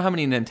into, I don't know how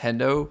many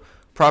Nintendo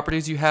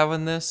properties you have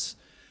in this,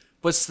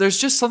 but there's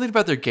just something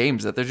about their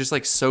games that they're just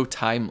like so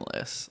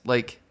timeless.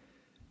 Like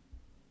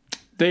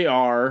they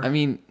are. I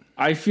mean,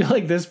 I feel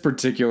like this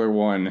particular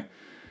one,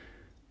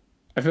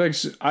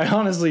 I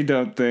honestly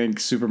don't think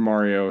Super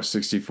Mario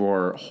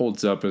 64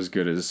 holds up as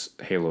good as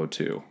Halo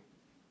 2.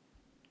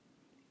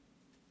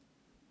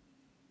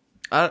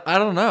 I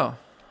don't know.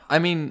 I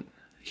mean,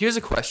 here's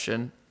a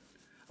question.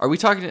 Are we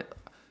talking...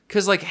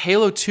 Because, like,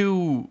 Halo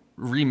 2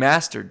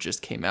 Remastered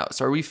just came out.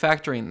 So are we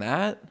factoring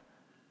that?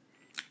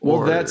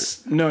 Well,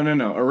 that's... No.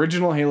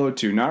 Original Halo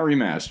 2, not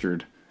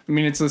remastered. I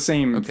mean, it's the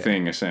same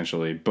thing,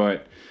 essentially,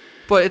 but...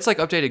 But it's, like,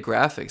 updated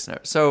graphics now.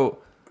 So...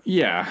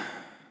 Yeah.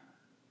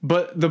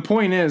 But the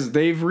point is,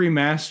 they've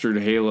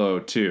remastered Halo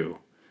 2.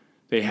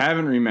 They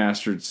haven't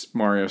remastered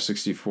Mario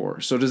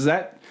 64. So does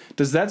that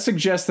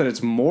suggest that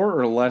it's more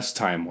or less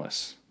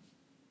timeless?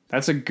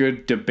 That's a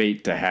good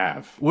debate to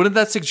have. Wouldn't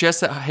that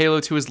suggest that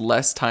Halo 2 is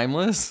less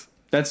timeless?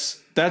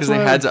 That's what they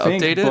had to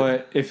update it.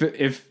 But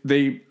if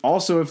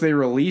they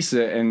release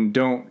it and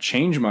don't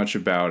change much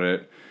about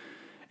it,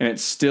 and it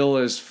still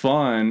is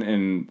fun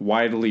and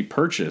widely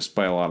purchased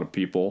by a lot of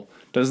people,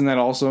 doesn't that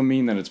also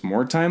mean that it's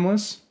more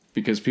timeless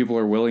because people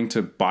are willing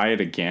to buy it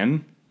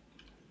again?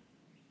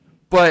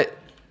 But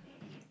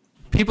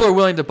people are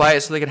willing to buy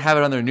it so they can have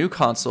it on their new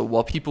console,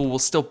 while people will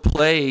still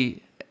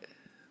play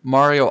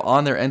Mario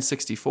on their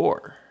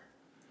N64.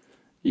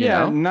 Yeah,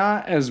 know?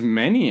 not as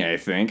many, I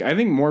think. I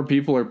think more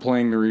people are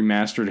playing the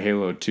remastered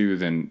Halo 2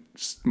 than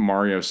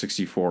Mario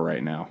 64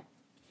 right now.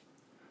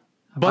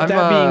 But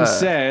that being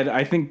said,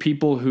 I think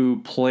people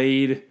who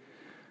played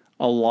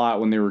a lot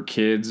when they were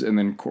kids and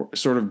then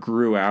sort of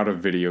grew out of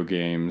video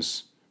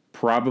games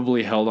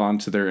probably held on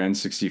to their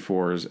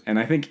N64s. And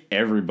I think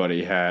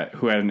everybody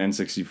who had an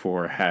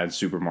N64 had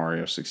Super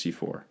Mario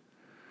 64.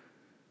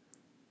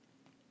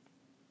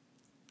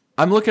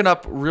 I'm looking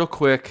up real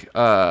quick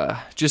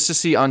just to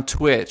see on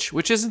Twitch,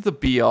 which isn't the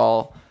be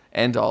all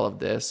end all of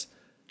this.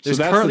 There's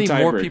currently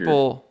more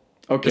people.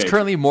 Okay. There's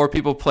currently more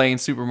people playing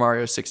Super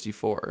Mario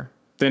 64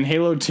 than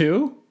Halo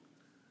 2.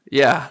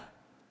 Yeah.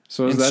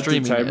 So is that the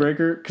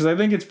tiebreaker? Because I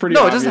think it's pretty.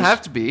 No, obvious. It doesn't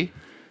have to be.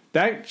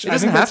 I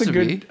think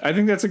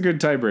that's a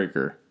good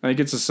tiebreaker. I think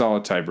it's a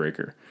solid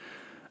tiebreaker.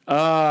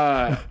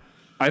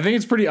 I think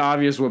it's pretty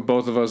obvious what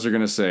both of us are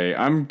going to say.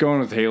 I'm going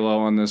with Halo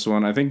on this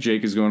one. I think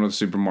Jake is going with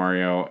Super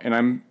Mario. And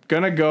I'm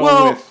going to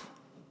go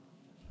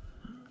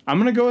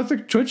with the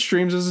Twitch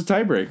streams as a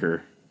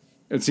tiebreaker.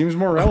 It seems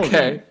more relevant.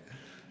 Okay.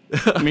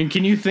 I mean,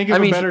 can you think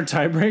of a better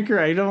tiebreaker?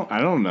 I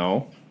don't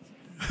know.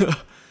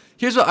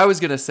 Here's what I was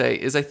going to say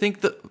is I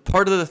think that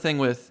part of the thing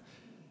with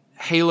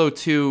Halo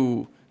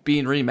 2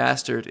 being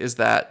remastered is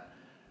that,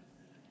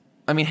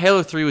 I mean,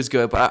 Halo 3 was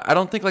good, but I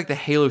don't think like the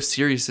Halo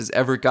series has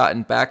ever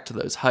gotten back to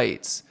those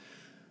heights.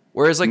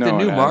 Whereas like the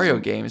new Mario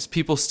games,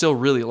 people still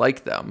really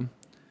like them.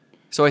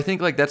 So I think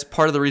like that's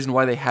part of the reason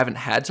why they haven't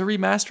had to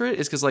remaster it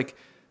is because like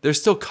they're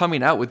still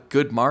coming out with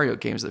good Mario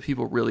games that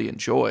people really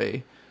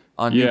enjoy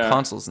on new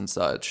consoles and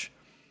such.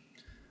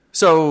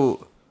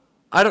 So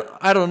I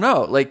don't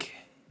know. Like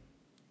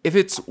if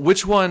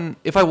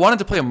I wanted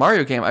to play a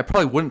Mario game, I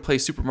probably wouldn't play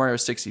Super Mario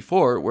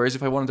 64. Whereas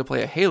if I wanted to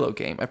play a Halo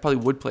game, I probably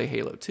would play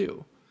Halo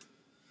 2.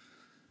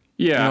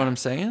 Yeah. You know what I'm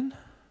saying?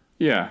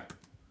 Yeah.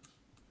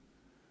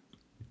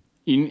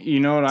 You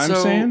know what I'm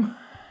saying?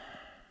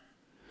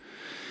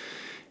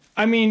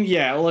 I mean,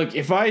 yeah, look,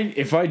 if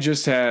I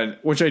just had,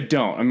 which I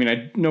don't, I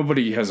mean,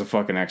 nobody has a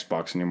fucking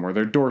Xbox anymore.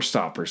 They're door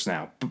stoppers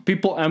now. But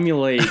people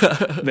emulate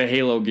the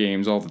Halo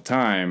games all the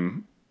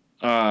time.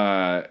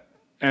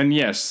 And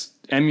yes,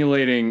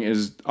 emulating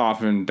is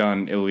often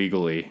done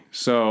illegally.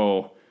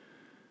 So,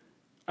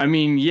 I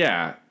mean,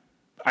 yeah,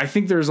 I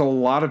think there's a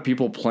lot of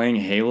people playing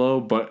Halo,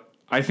 but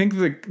I think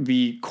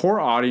the core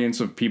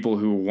audience of people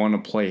who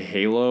want to play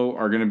Halo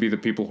are going to be the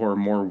people who are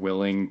more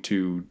willing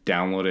to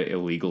download it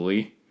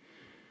illegally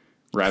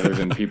rather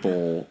than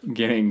people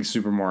getting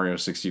Super Mario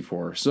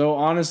 64. So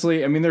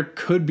honestly, I mean, there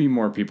could be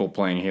more people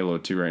playing Halo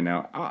 2 right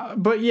now.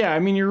 But yeah, I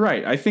mean, you're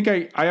right. I think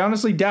I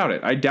honestly doubt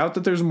it. I doubt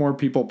that there's more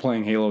people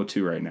playing Halo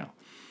 2 right now.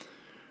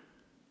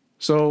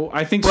 So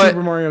I think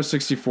Super Mario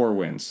 64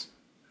 wins.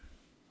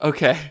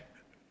 Okay.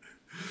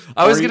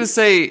 I was going to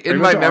say, in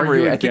my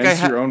memory, I think I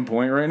have your own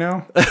point right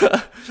now.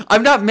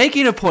 I'm not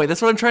making a point.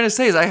 That's what I'm trying to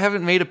say is I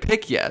haven't made a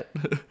pick yet.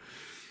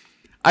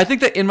 I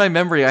think that in my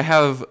memory, I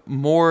have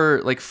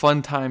more like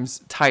fun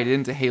times tied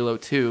into Halo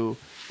 2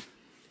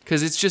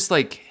 because it's just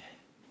like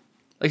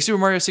Super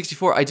Mario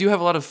 64. I do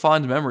have a lot of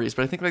fond memories,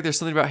 but I think like there's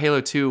something about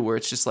Halo 2 where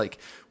it's just like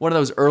one of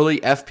those early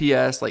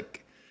FPS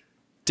like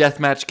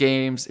deathmatch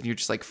games, and you're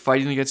just like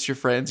fighting against your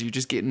friends. You're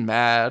just getting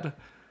mad.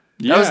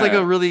 Yeah.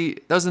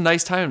 That was a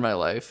nice time in my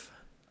life.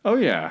 Oh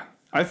yeah,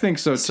 I think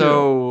so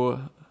too.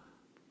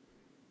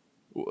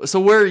 So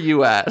where are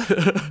you at?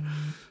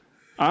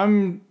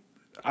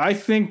 I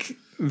think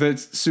that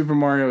Super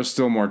Mario is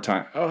still more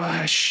time.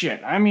 Oh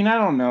shit! I mean, I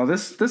don't know.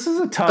 This is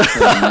a tough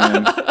one,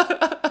 man.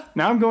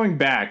 Now I'm going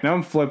back. Now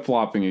I'm flip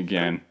flopping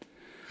again.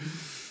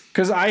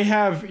 Because I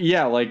have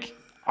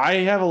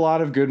a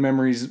lot of good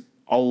memories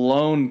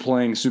alone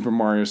playing Super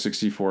Mario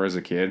 64 as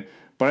a kid,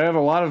 but I have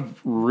a lot of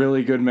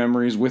really good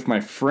memories with my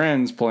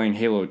friends playing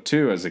Halo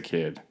 2 as a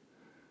kid.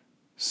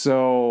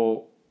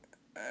 So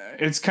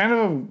it's kind of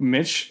a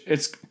Mitch.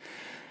 It's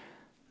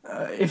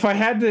if I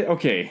had to,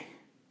 okay,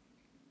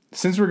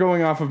 since we're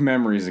going off of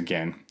memories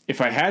again, if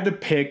I had to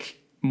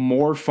pick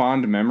more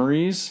fond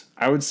memories,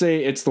 I would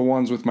say it's the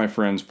ones with my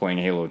friends playing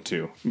Halo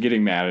 2,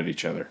 getting mad at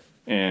each other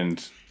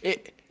and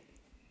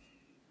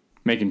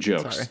making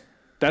jokes. Sorry.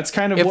 That's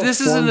kind of what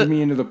formed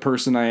me into the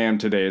person I am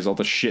today, is all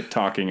the shit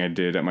talking I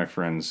did at my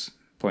friends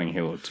playing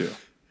Halo 2.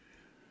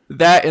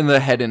 That and the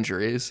head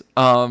injuries.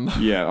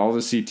 Yeah, all the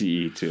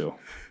CTE too.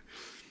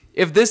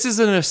 If this is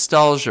a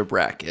nostalgia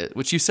bracket,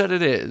 which you said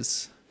it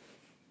is,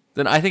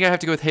 then I think I have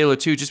to go with Halo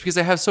 2 just because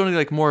I have so many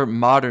like more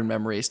modern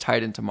memories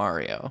tied into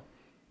Mario.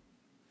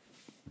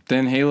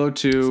 Then Halo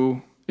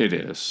 2 it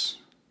is.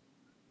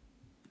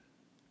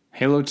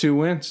 Halo 2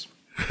 wins.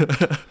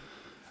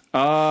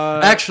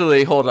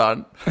 Actually, hold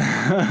on.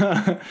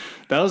 That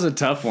was a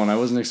tough one. I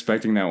wasn't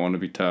expecting that one to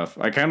be tough.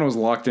 I kind of was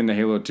locked into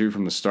Halo 2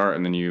 from the start,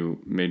 and then you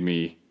made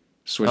me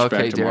switch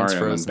back to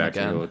Mario and then back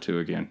to Halo 2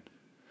 again.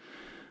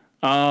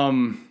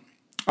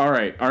 All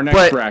right, our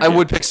next bracket. I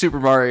would pick Super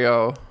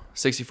Mario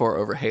 64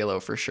 over Halo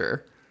for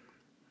sure.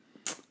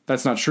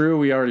 That's not true.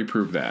 We already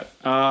proved that.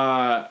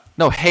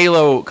 No,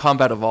 Halo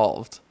Combat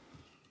Evolved.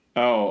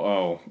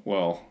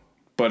 Well,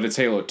 but it's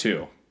Halo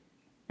 2.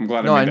 I'm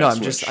glad No, I I made know.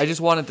 that switch. I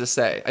just wanted to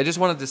say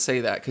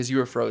that because you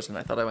were frozen.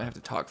 I thought I might have to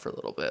talk for a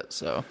little bit.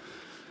 So,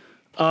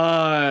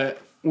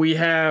 We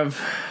have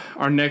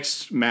our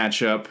next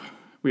matchup.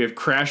 We have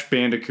Crash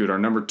Bandicoot, our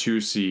number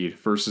 2 seed,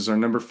 versus our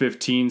number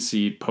 15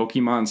 seed,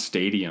 Pokemon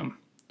Stadium.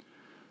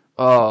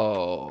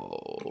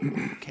 oh,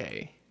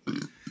 okay.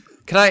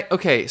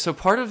 Okay, so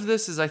part of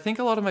this is I think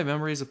a lot of my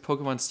memories of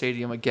Pokemon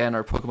Stadium again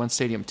are Pokemon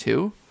Stadium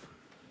 2.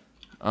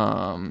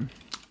 I'm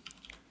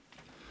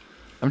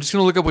just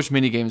gonna look up which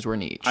mini games were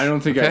in each. I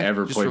don't think I okay?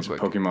 ever Just played real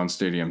quick. Pokemon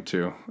Stadium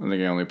 2. I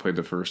think I only played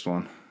the first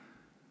one.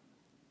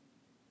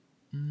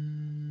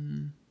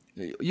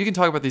 You can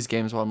talk about these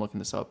games while I'm looking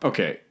this up.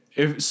 Okay.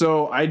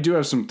 So I do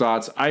have some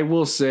thoughts. I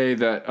will say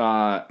that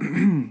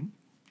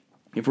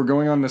if we're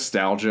going on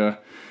nostalgia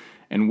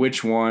and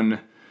which one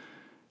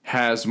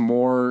has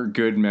more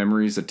good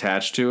memories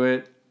attached to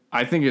it,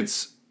 I think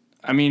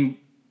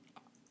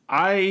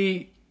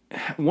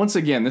once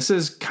again, this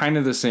is kind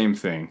of the same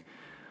thing.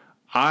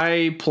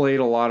 I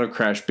played a lot of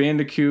Crash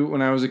Bandicoot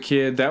when I was a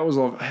kid. That was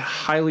a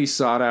highly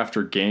sought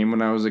after game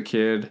when I was a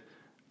kid.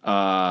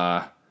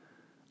 I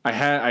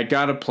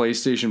got a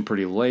PlayStation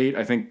pretty late.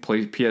 I think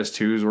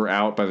PS2s were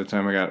out by the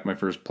time I got my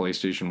first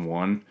PlayStation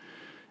 1.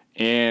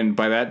 And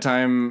by that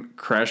time,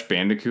 Crash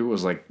Bandicoot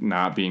was like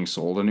not being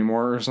sold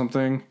anymore or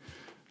something.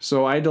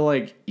 So I had to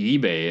like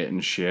eBay it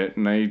and shit.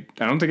 And I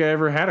don't think I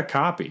ever had a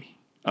copy.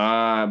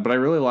 But I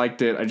really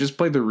liked it. I just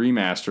played the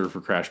remaster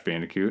for Crash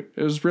Bandicoot.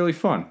 It was really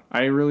fun.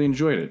 I really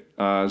enjoyed it.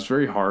 It was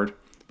very hard,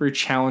 very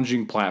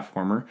challenging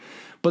platformer.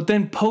 But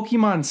then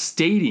Pokemon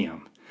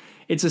Stadium.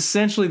 It's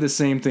essentially the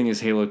same thing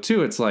as Halo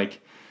 2. It's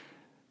like,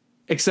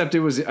 except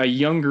it was a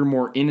younger,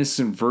 more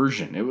innocent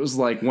version. It was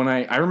like when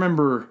I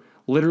remember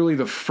literally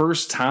the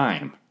first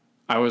time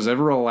I was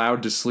ever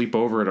allowed to sleep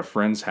over at a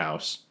friend's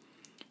house.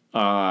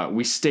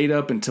 We stayed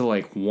up until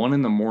like 1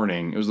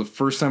 a.m. It was the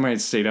first time I had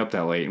stayed up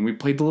that late, and we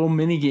played the little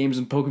mini games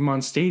in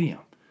Pokemon Stadium.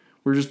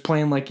 We were just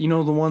playing like, the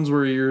ones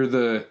where you're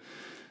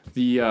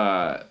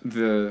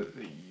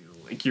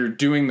like you're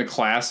doing the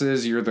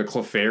classes, you're the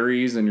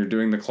Clefairies, and you're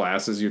doing the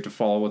classes, you have to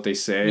follow what they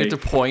say. You have to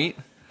point.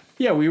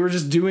 Yeah, we were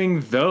just doing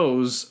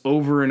those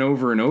over and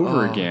over and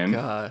over again. Oh,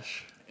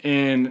 gosh.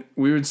 And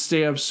we would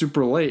stay up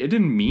super late. It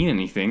didn't mean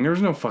anything. There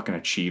was no fucking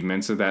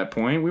achievements at that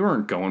point. We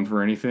weren't going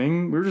for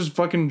anything. We were just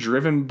fucking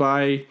driven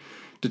by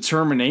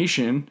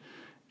determination.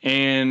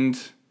 And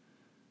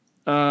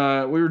we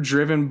were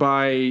driven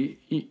by,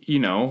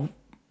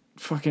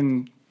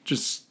 fucking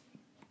just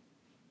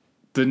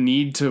the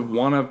need to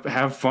want to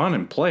have fun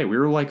and play. We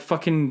were like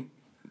fucking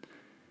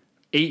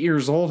 8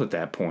 years old at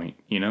that point,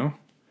 Oh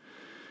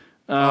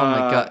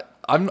my god.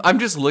 I'm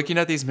just looking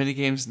at these mini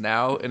games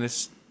now, and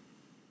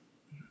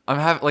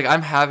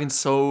I'm having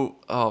so,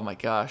 oh my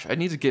gosh. I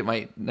need to get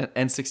my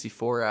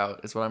N64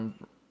 out is what I'm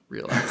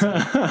realizing.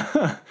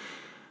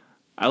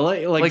 I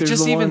like there's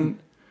just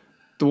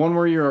the one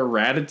where you're a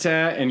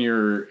Rattata and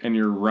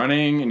you're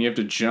running and you have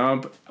to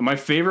jump. My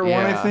favorite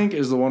one, I think,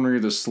 is the one where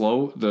you're the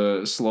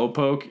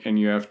slowpoke and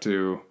you have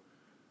to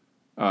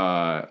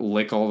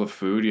lick all the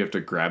food. You have to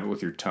grab it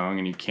with your tongue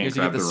and you can't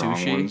grab the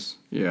wrong ones.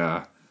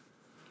 Yeah.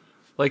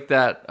 Like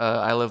that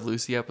I Love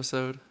Lucy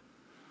episode.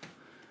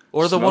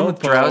 Or the one with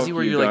Drowsy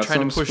where you're like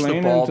trying to push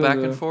the ball back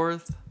and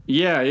forth.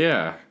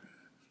 Yeah.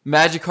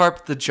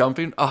 Magikarp, the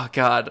jumping. Oh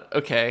god.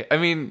 Okay. I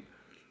mean,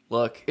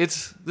 look,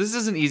 this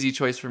is an easy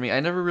choice for me. I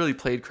never really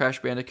played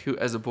Crash Bandicoot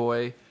as a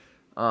boy.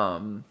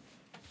 And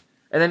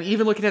then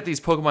even looking at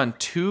these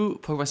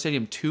Pokemon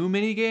Stadium 2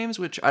 mini games,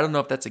 which I don't know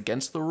if that's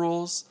against the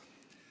rules,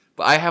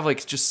 but I have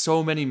like just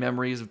so many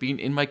memories of being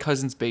in my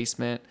cousin's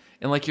basement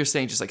and like you're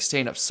saying, just like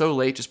staying up so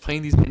late, just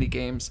playing these mini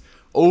games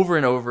over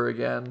and over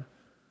again.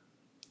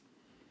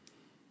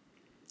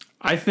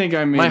 I think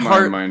I made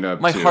my mind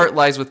up. My heart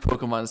lies with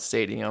Pokemon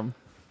Stadium.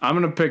 I'm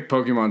gonna pick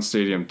Pokemon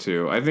Stadium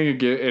too. I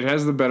think it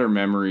has the better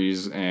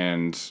memories,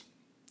 and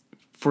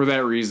for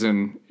that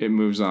reason, it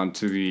moves on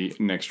to the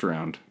next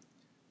round.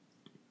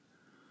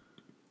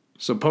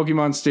 So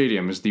Pokemon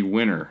Stadium is the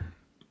winner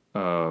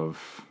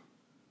of.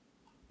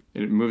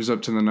 It moves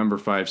up to the number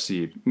 5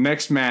 seed.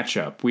 Next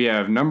matchup, we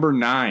have number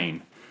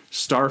 9,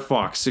 Star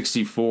Fox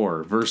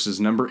 64 versus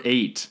number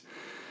 8.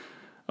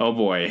 Oh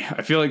boy,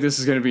 I feel like this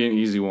is going to be an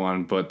easy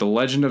one, but The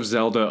Legend of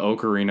Zelda: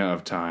 Ocarina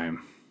of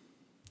Time.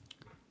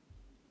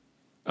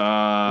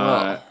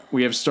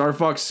 We have Star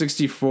Fox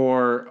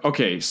 64.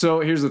 Okay,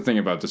 so here's the thing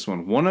about this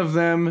one. One of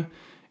them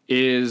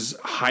is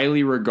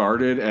highly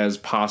regarded as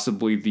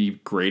possibly the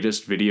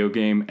greatest video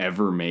game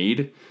ever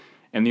made,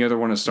 and the other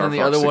one is Star Fox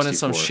 64. And the other one is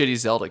some shitty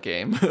Zelda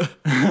game.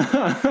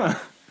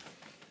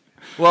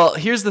 Well,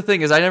 here's the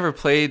thing: is I never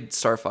played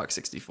Star Fox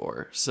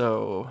 64,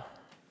 so.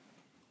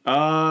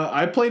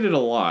 I played it a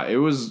lot. It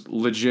was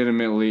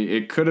legitimately,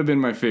 it could have been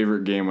my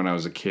favorite game when I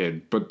was a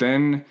kid. But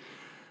then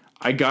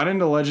I got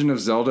into Legend of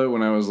Zelda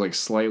when I was like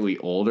slightly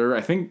older. I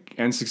think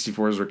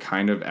N64s were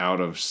kind of out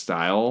of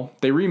style.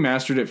 They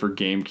remastered it for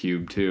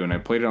GameCube too, and I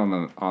played it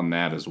on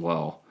that as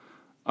well.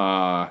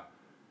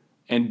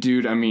 And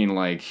dude, I mean,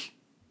 like,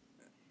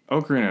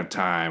 Ocarina of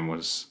Time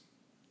was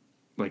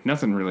like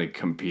nothing really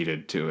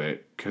competed to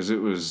it because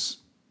it was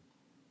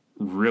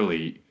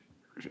really,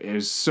 it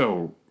was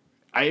so,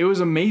 it was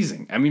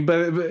amazing. I mean,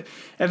 but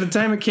at the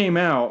time it came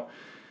out,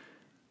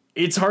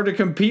 it's hard to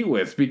compete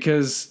with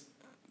because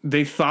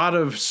they thought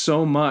of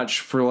so much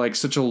for like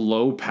such a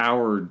low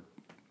powered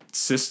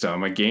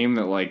system, a game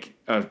that like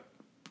a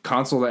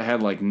console that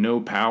had like no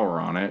power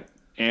on it,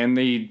 and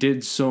they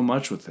did so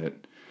much with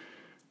it.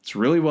 It's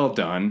really well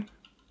done.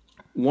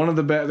 One of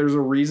the best. There's a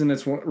reason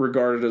it's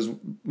regarded as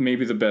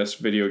maybe the best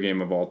video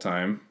game of all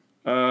time.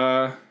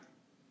 I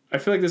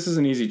feel like this is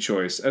an easy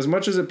choice. As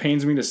much as it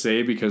pains me to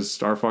say, because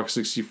Star Fox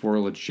 64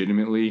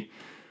 legitimately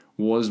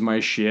was my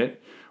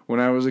shit when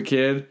I was a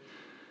kid.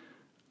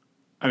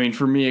 I mean,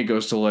 for me, it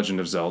goes to Legend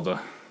of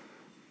Zelda.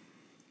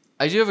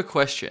 I do have a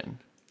question.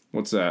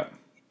 What's that?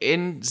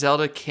 In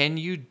Zelda, can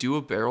you do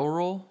a barrel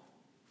roll?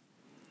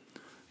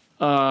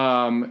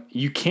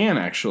 You can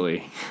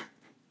actually.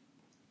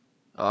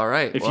 All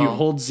right. If you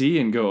hold Z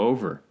and go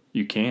over,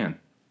 you can.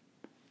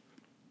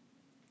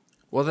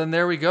 Well, then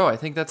there we go. I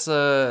think that's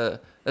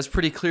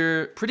pretty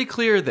clear. Pretty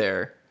clear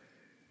there.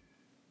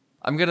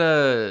 I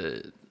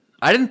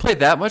didn't play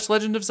that much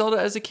Legend of Zelda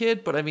as a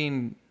kid, but I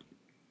mean,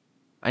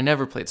 I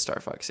never played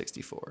Star Fox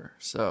 64,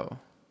 so.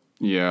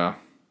 Yeah.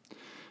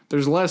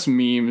 There's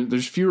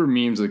fewer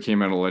memes that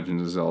came out of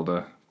Legend of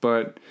Zelda,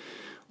 but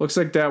looks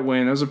like that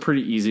was a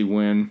pretty easy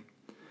win.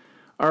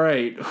 All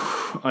right,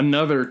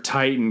 another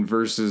Titan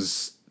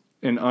versus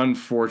an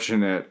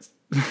unfortunate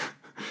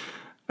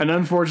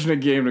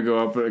game to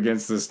go up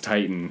against this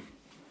Titan.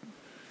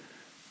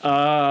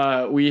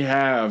 We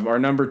have our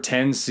number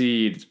 10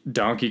 seed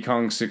Donkey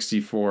Kong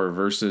 64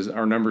 versus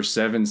our number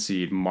 7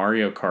 seed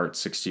Mario Kart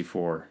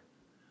 64.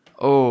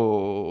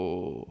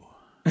 Oh.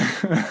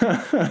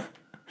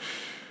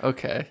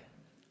 Okay.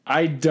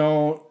 I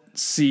don't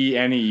see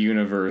any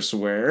universe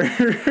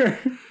where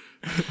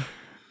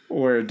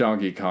where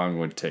Donkey Kong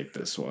would take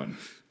this one.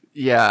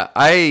 Yeah,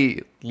 I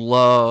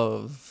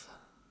love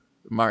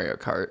Mario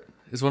Kart.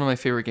 It's one of my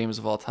favorite games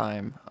of all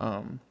time.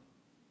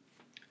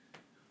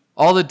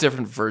 All the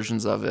different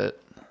versions of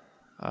it.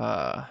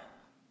 I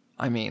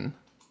mean,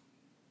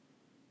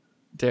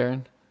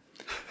 Darren?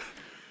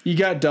 You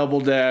got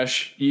Double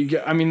Dash.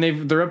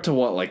 They're up to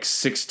what, like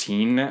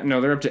 16? No,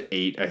 they're up to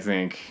 8, I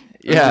think.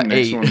 Yeah, the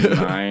next 8. one's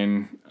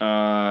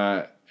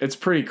 9. It's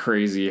pretty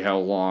crazy how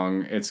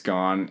long it's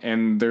gone,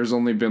 and there's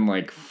only been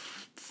like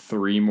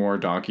 3 more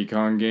Donkey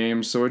Kong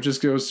games, so it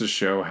just goes to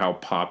show how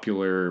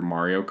popular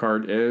Mario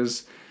Kart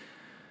is.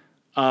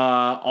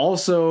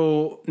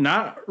 Also,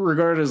 not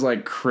regarded as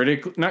like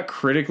not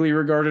critically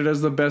regarded as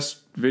the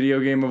best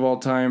video game of all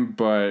time,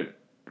 but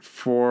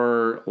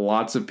for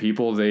lots of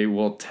people, they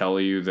will tell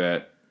you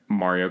that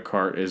Mario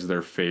Kart is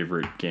their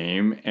favorite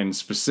game, and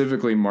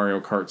specifically Mario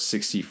Kart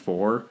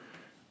 64.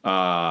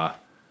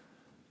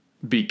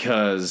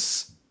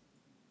 Because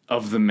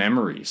of the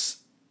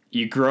memories.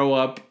 You grow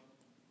up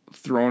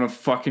throwing a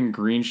fucking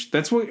green...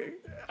 That's what...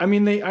 I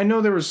mean, I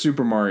know there was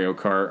Super Mario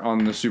Kart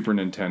on the Super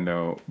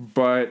Nintendo,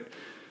 but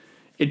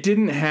it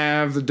didn't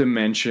have the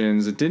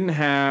dimensions. It didn't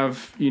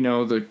have,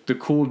 the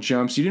cool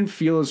jumps. You didn't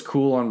feel as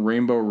cool on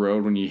Rainbow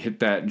Road when you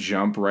hit that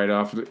jump right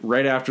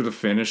after the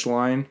finish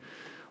line.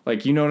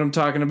 Like, you know what I'm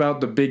talking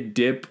about? The big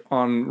dip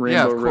on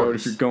Rainbow Road.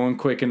 If you're going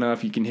quick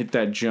enough, you can hit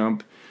that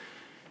jump.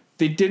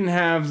 They didn't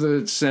have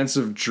the sense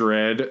of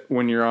dread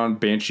when you're on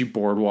Banshee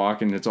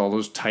Boardwalk and it's all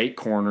those tight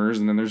corners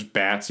and then there's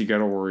bats you got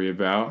to worry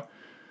about.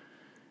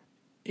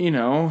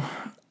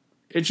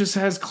 It just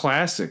has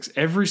classics.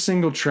 Every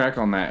single track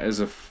on that is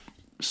a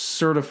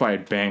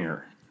certified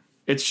banger.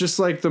 It's just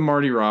like the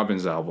Marty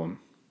Robbins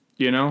album,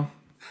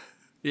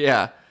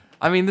 Yeah.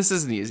 I mean, this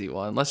is an easy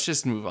one. Let's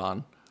just move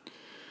on.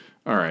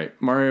 All right.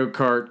 Mario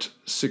Kart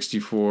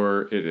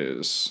 64 it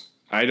is.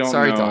 I don't know.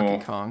 Sorry,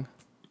 Donkey Kong.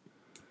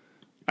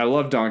 I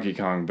love Donkey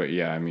Kong, but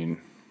yeah, I mean,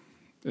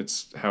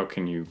 it's how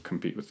can you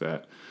compete with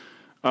that?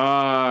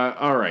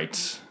 All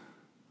right.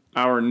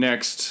 Our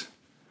next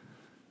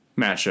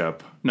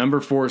matchup, number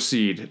 4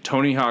 seed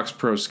Tony Hawk's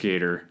Pro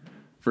Skater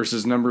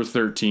versus number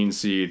 13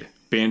 seed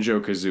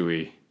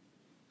Banjo-Kazooie.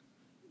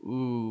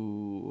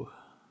 Ooh.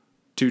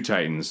 Two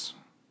Titans,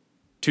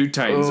 I would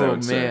say.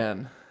 Oh,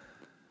 man.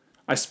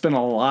 I spent a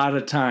lot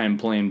of time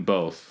playing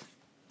both.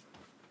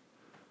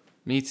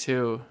 Me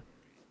too.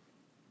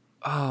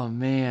 Oh,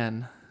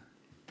 man.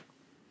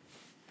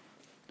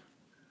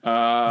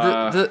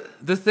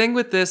 The thing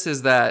with this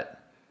is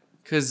that,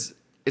 because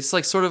it's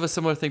like sort of a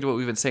similar thing to what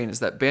we've been saying, is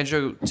that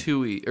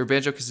Banjo-Tooie, or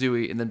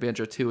Banjo-Kazooie and then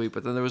Banjo-Tooie,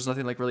 but then there was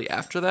nothing like really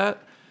after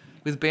that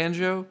with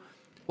Banjo.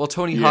 Well,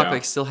 Tony Hawk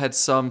like still had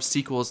some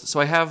sequels. So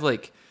I have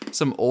like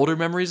some older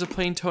memories of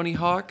playing Tony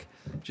Hawk,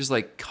 just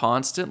like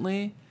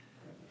constantly.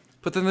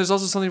 But then there's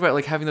also something about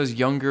like having those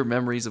younger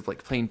memories of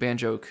like playing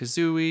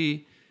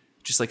Banjo-Kazooie,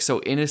 just like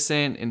so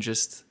innocent and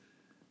just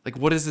like,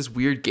 what is this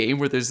weird game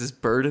where there's this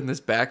bird in this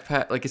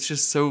backpack? Like, it's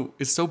so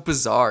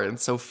bizarre and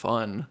so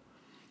fun.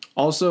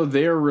 Also,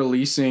 they are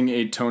releasing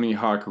a Tony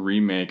Hawk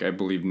remake, I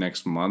believe,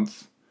 next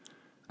month.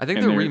 I think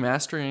And they're they're-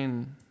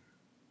 remastering.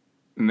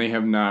 And they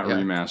have not Yeah.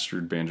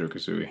 remastered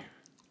Banjo-Kazooie.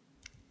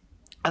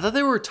 I thought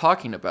they were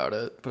talking about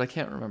it, but I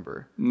can't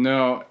remember.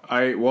 No,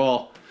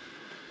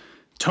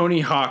 Tony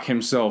Hawk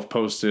himself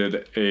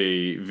posted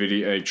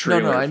a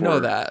trailer. I know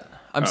that.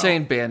 I'm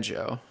saying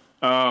Banjo.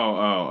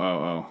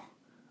 Oh.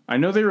 I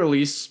know they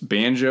released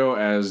Banjo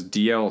as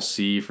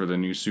DLC for the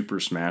new Super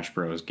Smash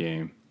Bros.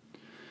 Game.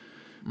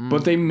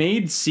 But they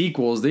made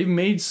sequels. They've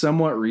made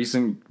somewhat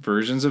recent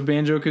versions of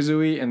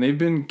Banjo-Kazooie, and they've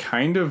been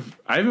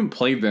I haven't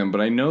played them,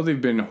 but I know they've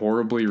been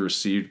horribly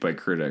received by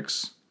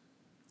critics.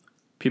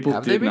 People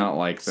Have they did made not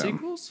like them.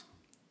 sequels?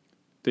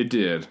 They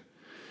did.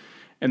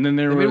 And then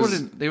They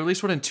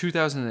released one in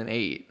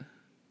 2008.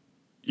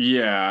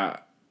 Yeah.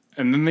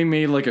 And then they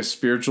made like a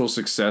spiritual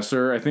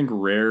successor. I think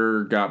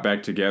Rare got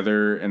back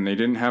together and they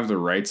didn't have the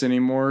rights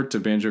anymore to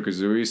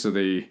Banjo-Kazooie, so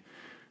they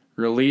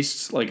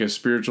released like a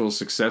spiritual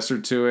successor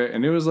to it,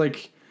 and it was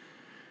like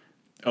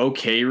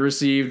okay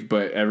received,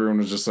 but everyone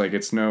was just like,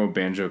 it's no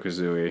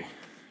Banjo-Kazooie,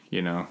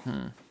 you know?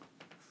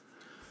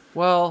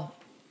 Well,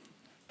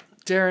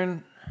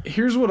 Darren,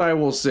 Here's what I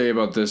will say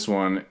about this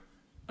one.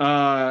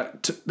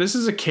 This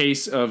is a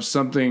case of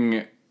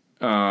something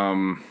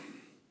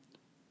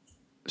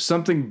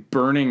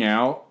burning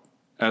out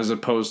as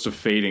opposed to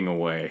fading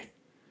away.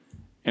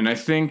 And I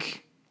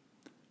think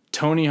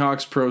Tony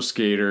Hawk's Pro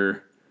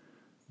Skater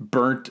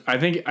I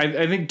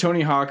think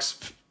Tony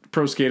Hawk's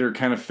Pro Skater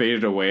kind of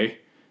faded away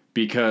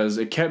because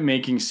it kept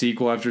making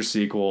sequel after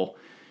sequel.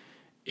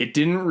 It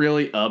didn't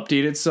really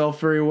update itself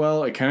very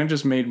well. It kind of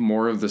just made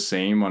more of the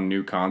same on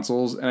new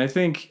consoles. And I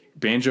think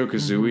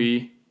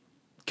Banjo-Kazooie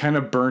kind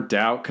of burnt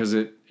out because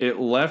it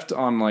left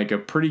on like a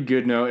pretty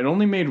good note. It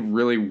only made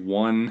really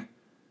one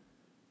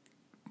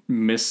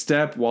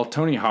misstep, while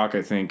Tony Hawk,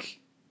 I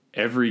think,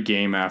 every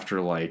game after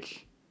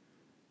like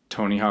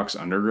Tony Hawk's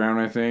Underground,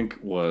 I think,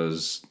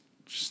 was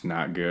just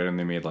not good, and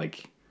they made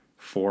like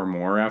 4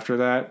 more after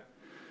that.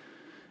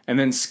 And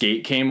then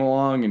Skate came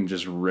along and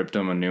just ripped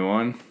them a new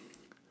one.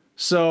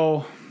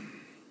 So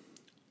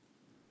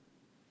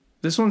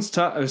this one's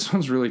tough. This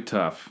one's really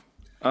tough.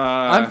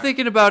 I'm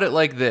thinking about it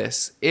like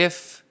this: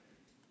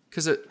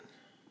 because a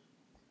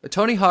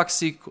Tony Hawk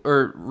sequel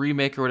or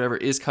remake or whatever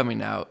is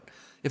coming out.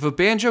 If a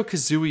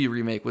Banjo-Kazooie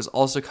remake was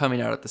also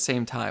coming out at the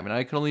same time, and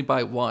I could only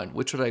buy one,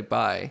 which would I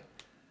buy?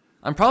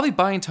 I'm probably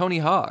buying Tony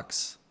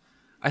Hawk's.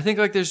 I think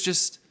like there's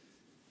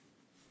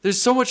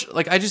so much,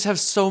 like I just have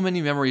so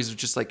many memories of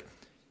just like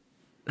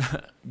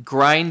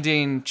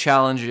grinding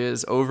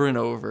challenges over and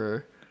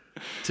over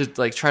to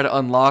like try to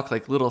unlock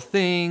like little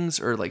things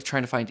or like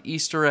trying to find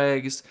Easter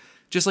eggs.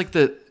 Just like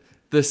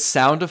the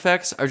sound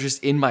effects are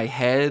just in my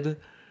head.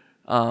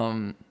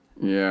 Yeah,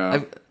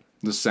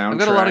 the soundtrack. I've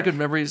got a lot of good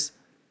memories.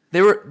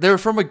 They were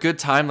from a good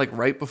time, like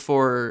right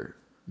before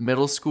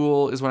middle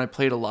school is when I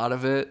played a lot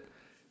of it.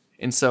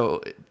 And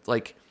so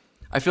like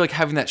I feel like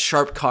having that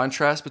sharp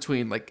contrast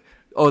between like,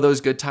 oh, those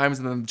good times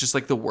and then just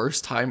like the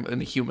worst time in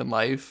a human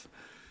life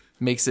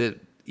makes it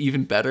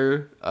even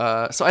better.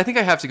 So I think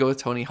I have to go with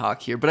Tony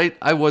Hawk here, but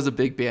I was a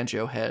big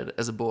Banjo head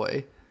as a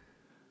boy.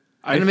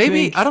 And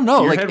maybe, I don't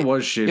know. Your like, head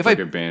was shaped like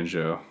a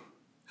banjo.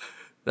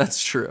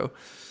 That's true.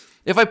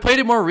 If I played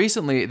it more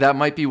recently, that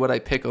might be what I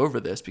pick over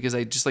this because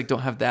I just like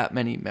don't have that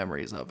many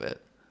memories of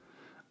it.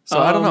 So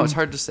I don't know. It's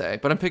hard to say,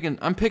 but I'm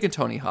picking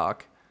Tony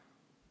Hawk.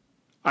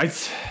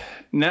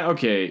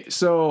 Okay,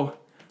 so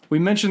we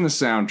mentioned the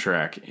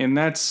soundtrack, and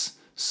that's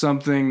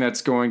something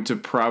that's going to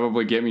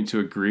probably get me to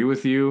agree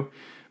with you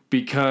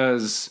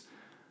because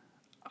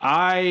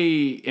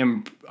I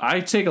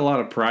take a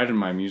lot of pride in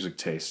my music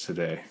taste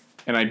today.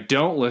 And I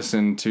don't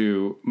listen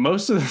to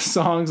most of the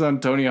songs on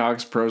Tony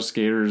Hawk's Pro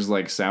Skater's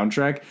like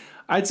soundtrack.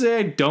 I'd say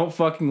I don't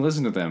fucking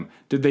listen to them.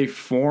 Did they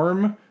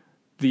form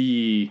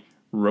the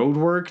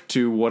roadwork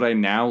to what I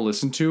now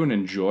listen to and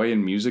enjoy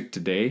in music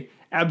today?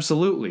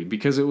 Absolutely,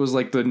 because it was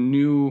like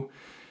when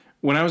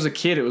I was a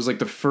kid, it was like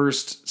the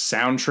first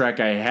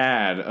soundtrack I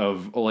had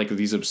of like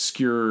these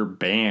obscure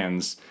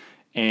bands.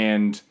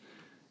 And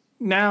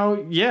now,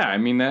 yeah, I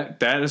mean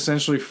that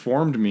essentially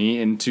formed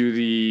me into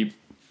the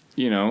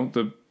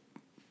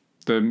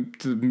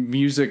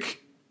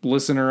music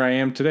listener I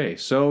am today.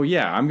 So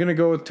yeah, I'm going to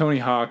go with Tony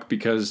Hawk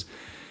because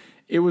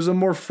it was a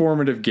more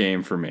formative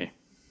game for me.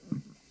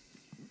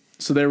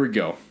 So there we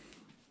go.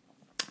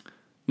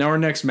 Now our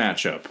next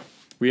matchup.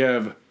 We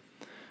have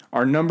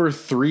our number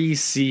 3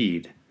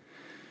 seed,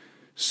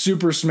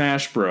 Super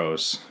Smash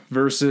Bros.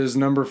 Versus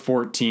number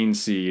 14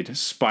 seed,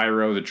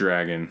 Spyro the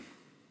Dragon.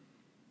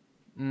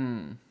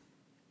 I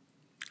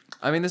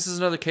mean, this is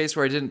another case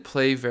where I didn't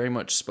play very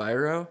much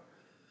Spyro.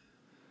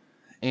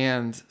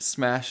 And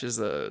Smash is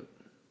it's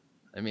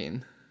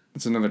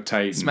another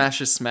Titan.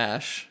 Smash is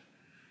Smash.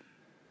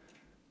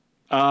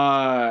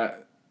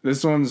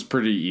 This one's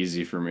pretty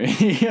easy for me.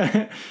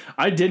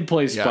 I did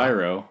play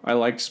Spyro. Yeah. I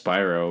liked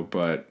Spyro,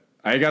 but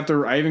I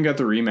even got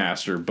the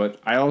remaster, but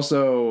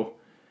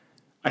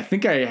I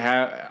think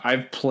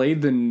I've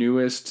played the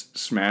newest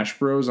Smash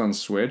Bros on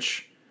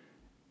Switch,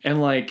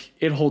 and like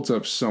it holds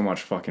up so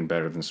much fucking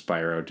better than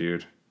Spyro,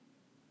 dude.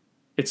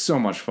 It's so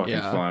much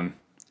fucking fun.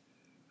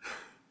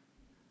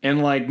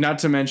 And, like, not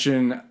to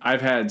mention,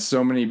 I've had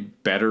so many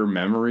better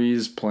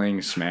memories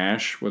playing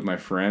Smash with my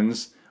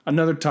friends.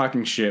 Another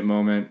talking shit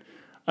moment.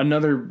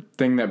 Another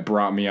thing that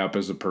brought me up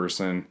as a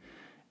person.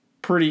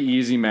 Pretty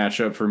easy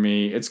matchup for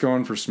me. It's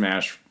going for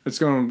Smash. It's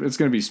going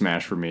to be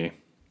Smash for me.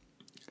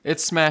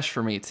 It's Smash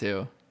for me,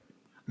 too.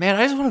 Man,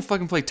 I just want to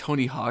fucking play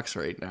Tony Hawk's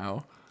right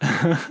now.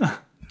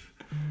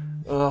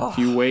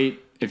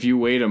 If you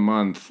wait a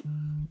month,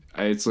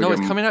 it's like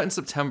it's coming out in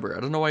September. I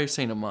don't know why you're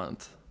saying a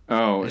month.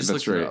 Oh,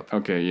 that's right.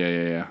 Okay,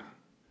 yeah.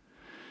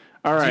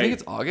 All right. Do you think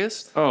it's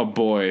August? Oh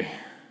boy.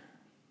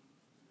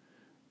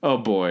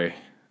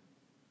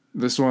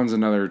 This one's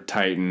another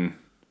Titan.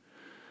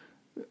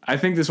 I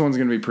think this one's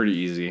gonna be pretty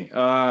easy.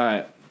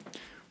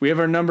 We have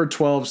our number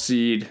 12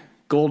 seed,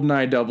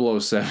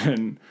 GoldenEye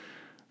 007,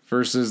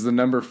 versus the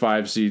number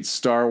 5 seed,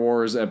 Star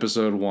Wars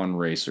Episode 1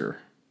 Racer.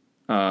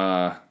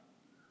 I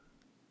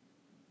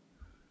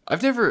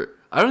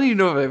don't even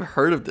know if I've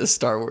heard of this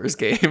Star Wars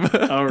game.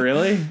 Oh,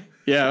 really?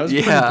 Yeah, it was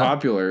pretty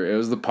popular. It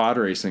was the pod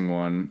racing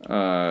one.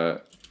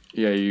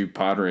 You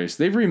pod race.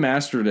 They've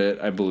remastered it,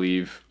 I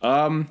believe.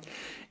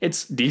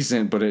 It's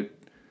decent, but it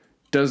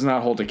does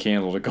not hold a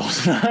candle to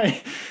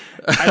GoldenEye.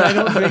 And I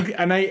don't think,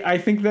 and I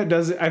think that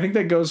does. I think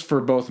that goes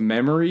for both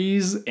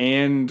memories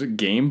and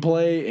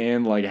gameplay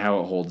and like how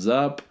it holds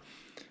up.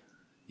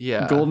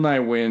 Yeah,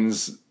 GoldenEye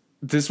wins.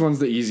 This one's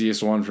the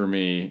easiest one for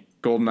me.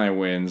 GoldenEye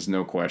wins,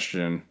 no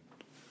question.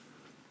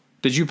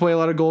 Did you play a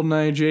lot of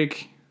GoldenEye,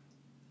 Jake?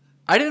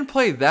 I didn't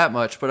play that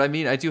much, but I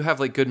mean, I do have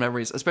like good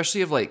memories,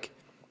 especially of like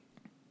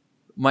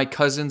my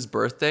cousin's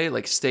birthday,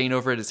 like staying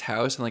over at his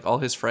house and like all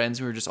his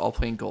friends. We were just all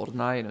playing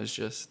GoldenEye, and it was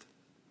just,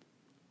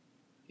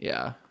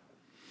 yeah.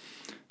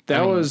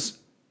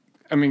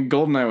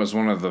 GoldenEye was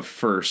one of the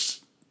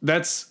first.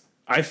 That's,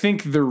 I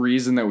think, the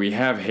reason that we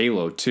have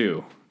Halo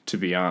 2, to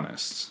be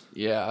honest.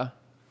 Yeah.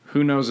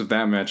 Who knows if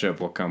that matchup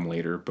will come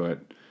later, but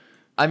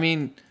I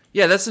mean,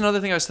 yeah, that's another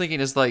thing I was thinking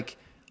is like,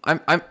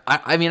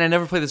 I mean, I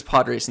never played this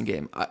pod racing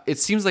game. It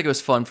seems like it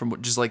was fun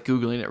from just like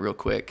Googling it real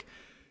quick,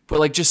 but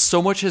like just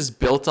so much has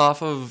built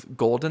off of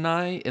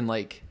GoldenEye and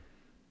like,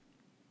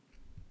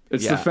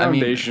 it's the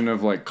foundation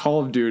of like Call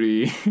of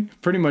Duty,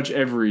 pretty much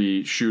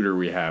every shooter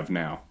we have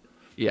now.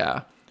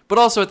 Yeah. But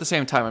also at the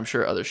same time, I'm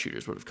sure other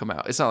shooters would have come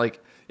out. It's not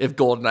like if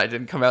GoldenEye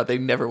didn't come out, they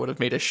never would have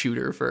made a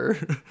shooter for.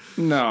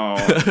 No.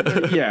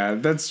 Yeah,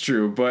 that's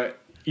true. But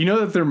you know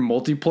that their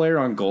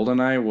multiplayer on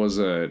GoldenEye was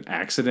an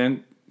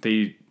accident?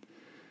 They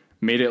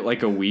made it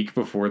like a week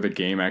before the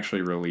game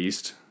actually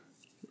released.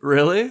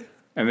 Really?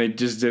 And they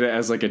just did it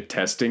as like a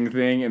testing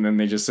thing. And then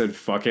they just said,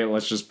 fuck it,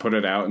 let's just put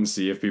it out and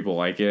see if people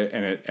like it.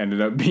 And it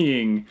ended up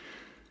being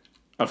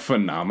a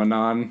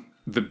phenomenon.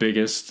 The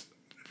biggest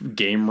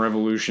game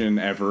revolution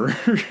ever.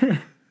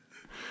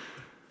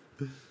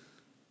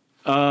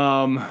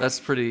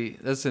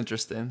 That's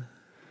interesting.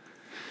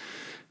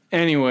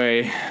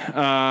 Anyway,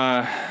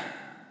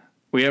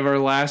 we have our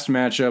last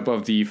matchup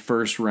of the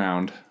first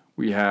round.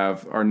 We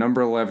have our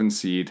number 11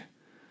 seed,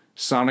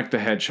 Sonic the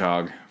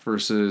Hedgehog,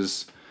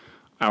 versus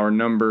our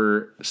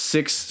number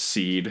 6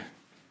 seed,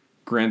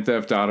 Grand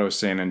Theft Auto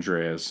San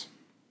Andreas.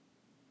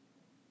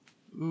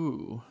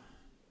 Ooh.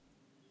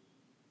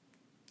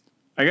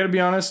 I gotta be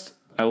honest,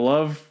 I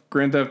love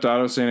Grand Theft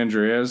Auto San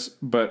Andreas,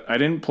 but I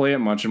didn't play it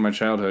much in my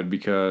childhood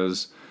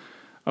because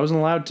I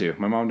wasn't allowed to.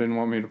 My mom didn't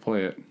want me to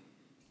play it.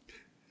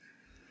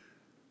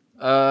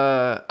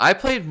 I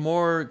played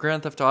more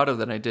Grand Theft Auto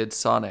than I did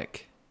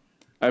Sonic.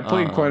 I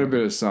played quite a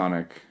bit of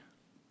Sonic.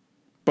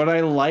 But I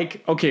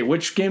like... Okay,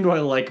 which game do I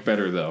like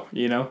better, though?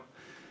 You know?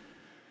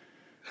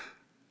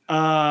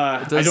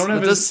 It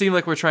does seem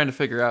like we're trying to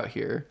figure out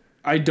here.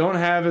 I don't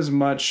have as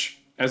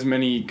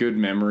many good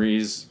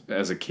memories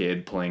as a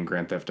kid playing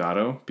Grand Theft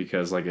Auto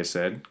because, like I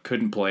said,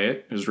 couldn't play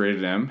it. It was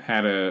rated M.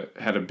 Had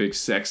a big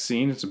sex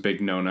scene. It's a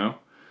big no-no.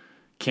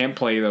 Can't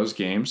play those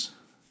games.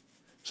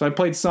 So I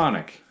played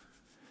Sonic.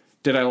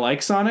 Did I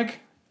like Sonic?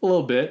 A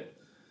little bit.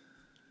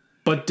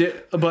 But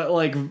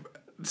like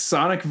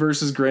Sonic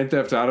versus Grand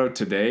Theft Auto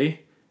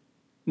today,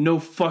 no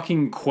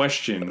fucking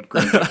question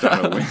Grand Theft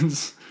Auto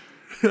wins.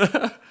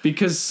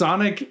 Because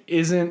Sonic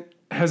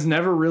has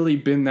never really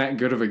been that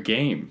good of a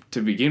game to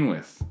begin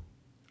with.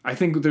 I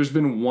think there's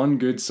been one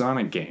good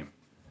Sonic game.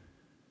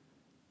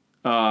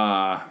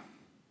 Oh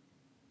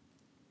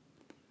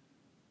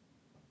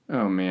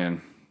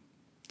man.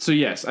 So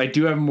yes, I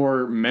do have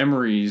more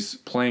memories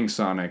playing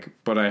Sonic,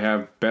 but I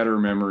have better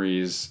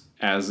memories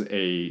as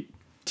a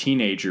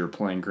teenager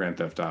playing Grand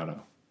Theft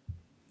Auto.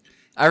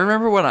 I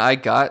remember when I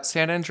got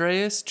San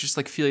Andreas, just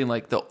like feeling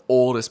like the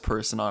oldest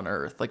person on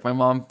earth. Like my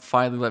mom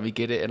finally let me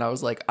get it, and I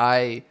was like,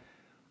 I'm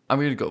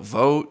gonna go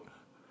vote.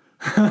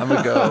 I'm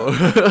gonna go.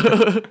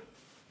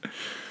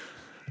 I'm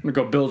gonna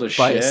go build a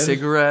shed. Buy a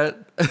cigarette.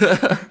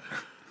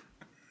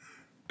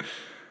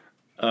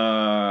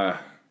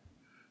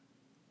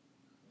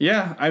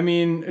 Yeah, I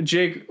mean,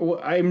 Jake,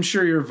 I'm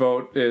sure your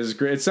vote is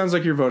great. It sounds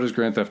like your vote is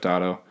Grand Theft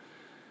Auto.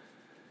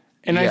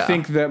 And yeah. I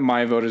think that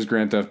my vote is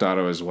Grand Theft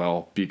Auto as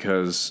well,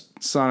 because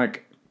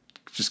Sonic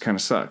just kind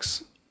of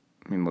sucks.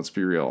 I mean, let's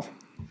be real.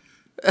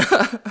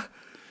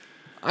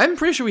 I'm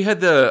pretty sure we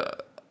had the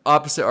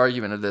opposite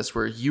argument of this,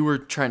 where you were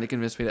trying to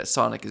convince me that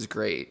Sonic is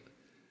great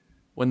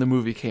when the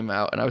movie came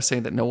out, and I was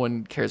saying that no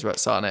one cares about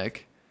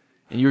Sonic,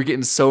 and you were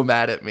getting so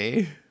mad at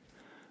me.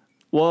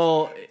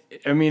 Well,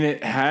 I mean,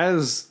 it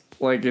has,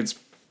 like, it's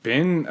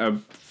kind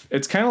of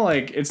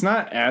like, it's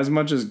not as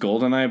much as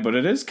GoldenEye, but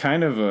it is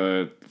kind of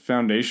a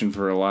foundation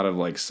for a lot of,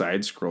 like,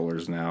 side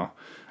scrollers now.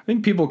 I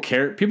think people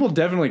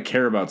definitely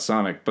care about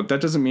Sonic, but that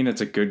doesn't mean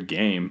it's a good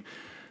game.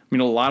 I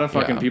mean, a lot of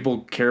fucking people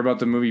care about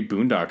the movie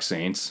Boondock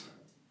Saints.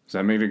 Does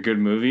that make it a good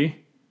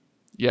movie?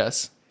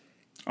 Yes.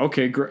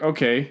 Okay,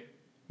 okay.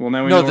 Well,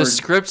 now we know. No, the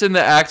script and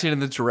the acting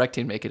and the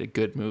directing make it a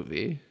good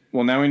movie.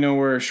 Well, now we know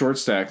where Short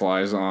Stack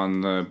lies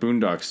on the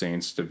Boondock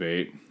Saints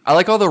debate. I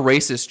like all the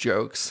racist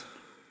jokes.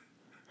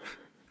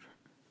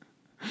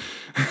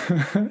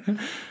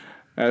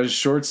 As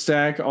Short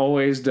Stack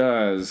always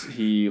does,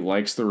 he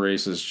likes the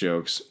racist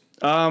jokes.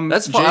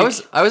 That's fun.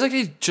 I was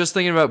actually just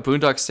thinking about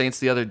Boondock Saints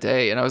the other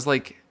day, and I was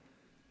like,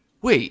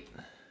 wait,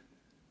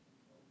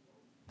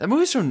 that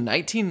movie's from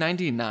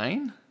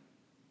 1999?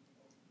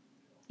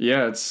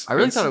 Yeah, I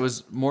really thought it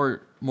was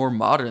more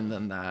modern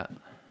than that.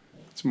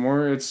 It's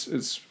more.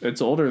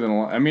 It's older than a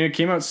lot. I mean, it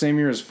came out same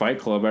year as Fight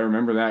Club. I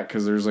remember that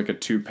because there's like a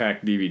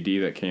 2-pack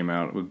DVD that came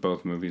out with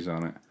both movies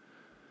on it.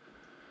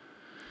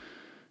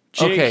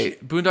 Jake, okay,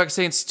 Boondock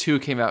Saints 2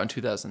 came out in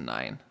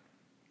 2009.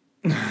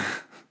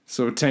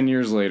 So 10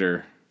 years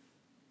later.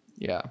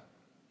 Yeah.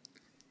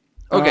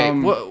 Okay,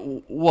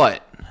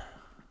 what?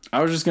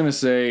 I was just going to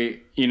say,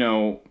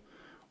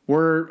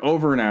 we're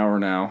over an hour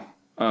now.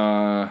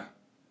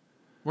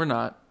 We're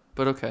not,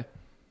 but okay.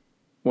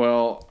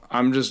 Well,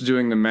 I'm just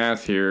doing the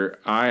math here.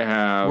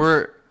 I'm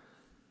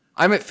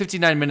at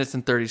 59 minutes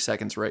and 30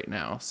 seconds right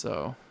now,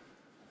 so.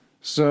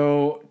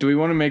 So, do we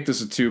want to make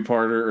this a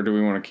two-parter, or do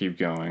we want to keep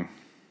going?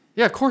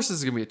 Yeah, of course this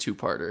is going to be a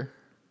two-parter.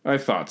 I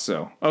thought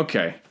so.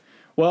 Okay.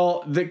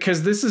 Well,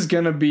 because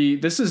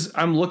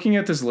I'm looking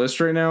at this list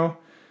right now.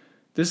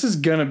 This is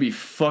going to be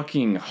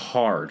fucking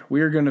hard.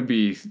 We are going to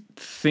be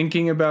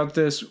thinking about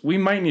this. We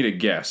might need a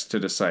guest to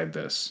decide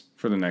this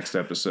for the next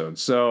episode.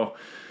 So,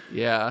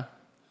 yeah.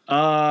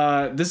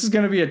 This is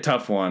going to be a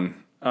tough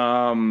one.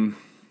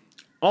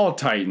 All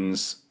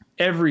Titans.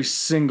 Every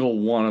single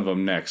one of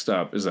them next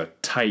up is a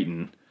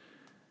Titan.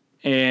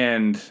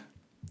 And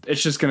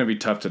it's just going to be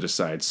tough to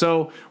decide.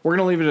 So we're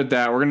going to leave it at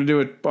that. We're going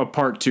to do a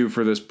part 2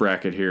 for this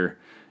bracket here.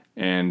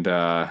 And,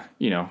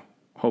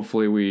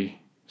 hopefully we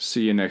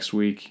see you next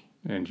week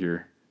and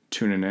you're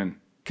tuning in.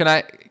 Can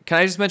I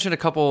just mention a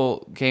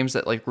couple games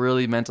that like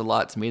really meant a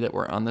lot to me that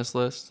were on this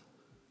list?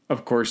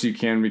 Of course you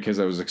can, because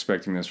I was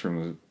expecting this from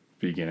the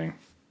beginning.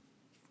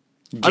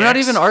 Gex? I'm not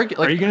even arguing.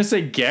 Like, are you going to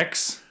say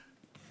Gex?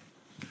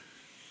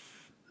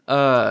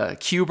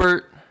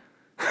 Qbert.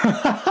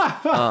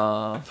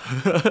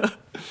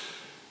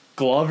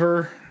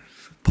 Glover.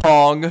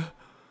 Pong.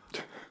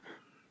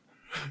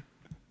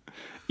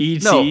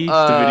 E.T.,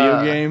 the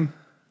video game.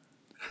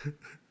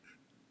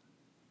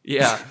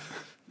 Yeah.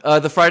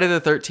 The Friday the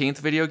 13th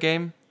video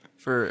game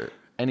for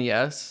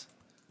NES.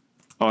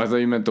 Oh, I thought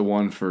you meant the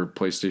one for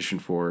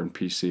PlayStation 4 and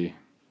PC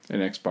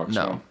and Xbox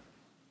One.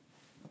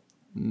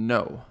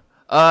 No.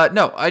 I'll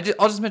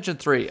just mention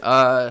 3.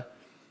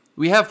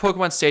 We have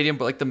Pokemon Stadium,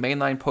 but like the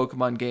mainline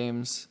Pokemon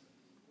games,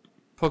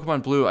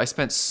 Pokemon Blue, I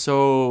spent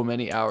so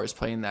many hours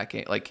playing that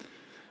game. Like,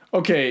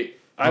 okay,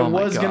 I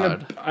was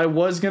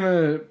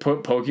gonna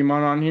put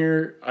Pokemon on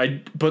here.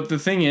 But the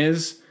thing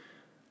is,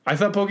 I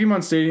thought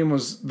Pokemon Stadium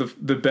was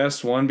the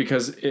best one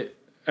because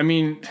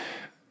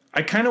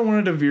I kind of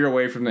wanted to veer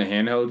away from the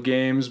handheld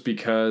games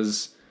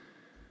because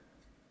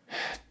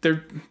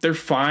they're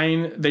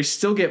fine. They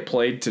still get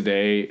played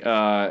today,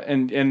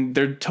 and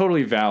they're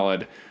totally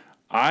valid.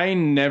 I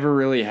never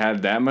really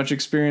had that much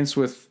experience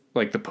with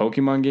like the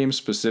Pokemon games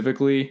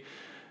specifically,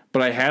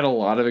 but I had a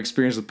lot of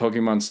experience with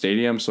Pokemon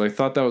Stadium, so I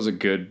thought that was a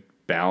good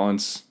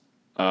balance.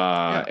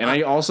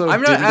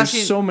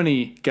 There's so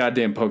many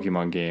goddamn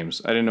Pokemon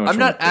games. I didn't know. I'm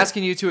not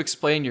asking you to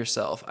explain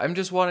yourself. I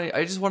just wanted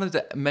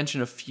to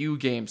mention a few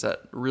games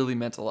that really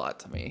meant a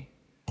lot to me.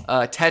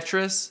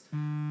 Tetris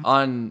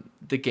on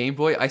the Game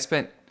Boy. I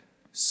spent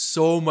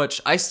so much.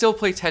 I still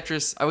play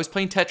Tetris. I was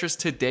playing Tetris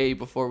today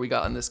before we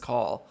got on this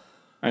call.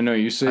 I know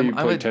you say you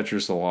play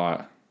Tetris a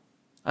lot.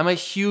 I'm a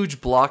huge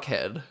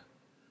blockhead.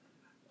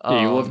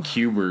 Yeah, you love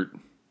Qbert.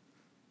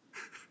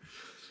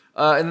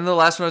 And then the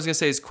last one I was going to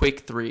say is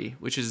Quake 3,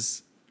 which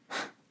is...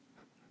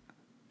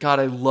 God,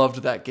 I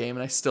loved that game,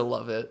 and I still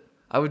love it.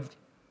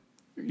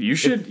 You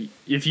should...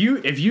 If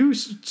you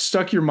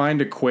stuck your mind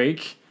to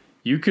Quake,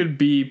 you could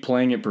be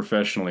playing it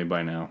professionally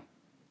by now.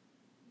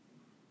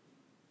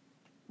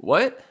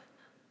 What?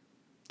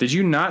 Did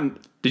you not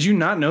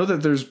know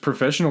that there's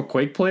professional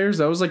Quake players?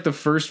 That was like the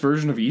first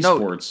version of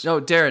esports.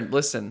 No, Darren,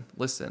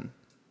 listen.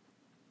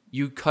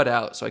 You cut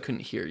out, so I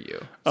couldn't hear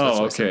you.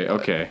 So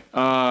okay.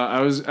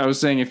 I was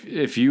saying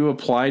if you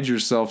applied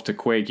yourself to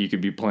Quake, you could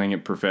be playing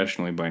it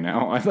professionally by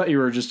now. I thought you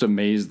were just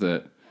amazed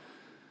that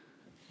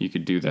you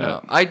could do that.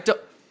 No, I don't.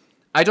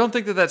 I don't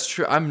think that that's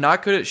true. I'm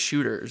not good at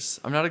shooters.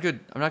 I'm not good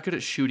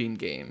at shooting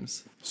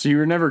games. So you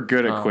were never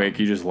good at Quake.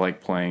 You just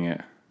like playing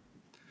it.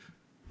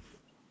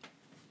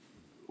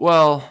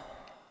 Well,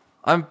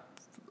 I'm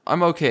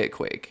okay at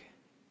Quake,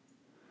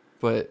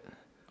 but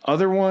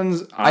other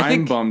ones,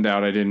 I'm bummed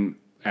out I didn't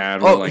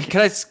add. Oh,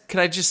 can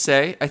I just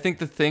say? I think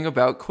the thing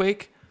about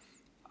Quake,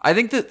 I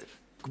think that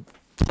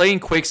playing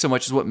Quake so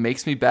much is what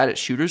makes me bad at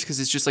shooters because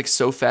it's just like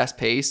so fast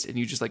paced and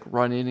you just like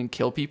run in and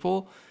kill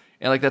people,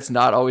 and like that's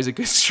not always a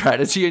good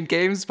strategy in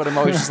games. But I'm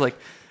always just like,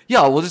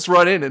 yeah, we'll just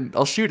run in and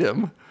I'll shoot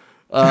him.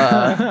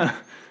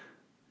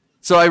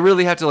 So I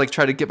really have to like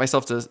try to get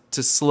myself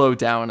to slow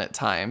down at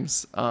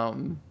times,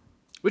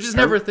 which is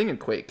never a thing in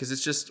Quake because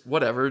it's just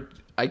whatever.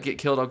 I get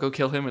killed, I'll go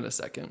kill him in a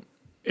second.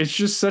 It's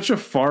just such a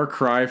far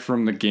cry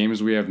from the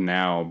games we have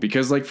now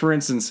because, like, for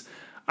instance,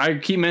 I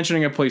keep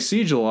mentioning I play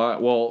Siege a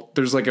lot. Well,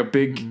 there's like a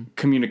big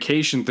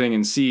communication thing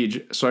in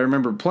Siege. So I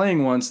remember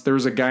playing once, there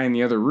was a guy in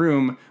the other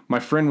room. My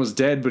friend was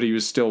dead, but he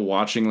was still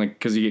watching, like,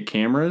 because you get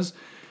cameras.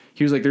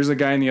 He was like, there's a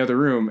guy in the other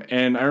room.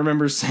 And I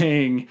remember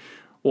saying,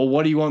 well,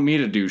 what do you want me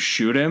to do?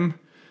 Shoot him?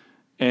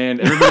 And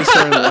everybody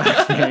started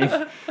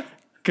laughing.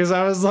 Because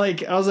I was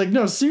like,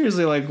 no,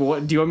 seriously, like,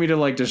 what do you want me to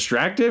like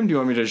distract him? Do you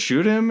want me to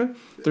shoot him?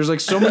 There's like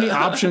so many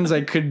options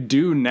I could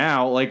do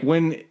now. Like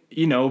when,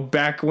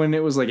 back when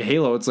it was like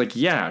Halo, it's like,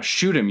 yeah,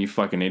 shoot him, you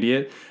fucking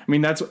idiot. I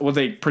mean, that's what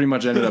they pretty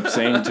much ended up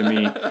saying to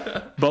me.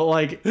 But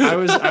like, I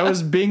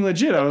was being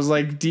legit. I was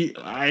like,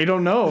 I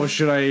don't know.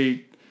 Should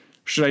I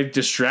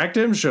distract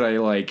him? Should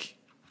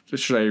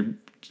I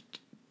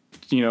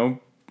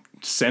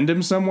send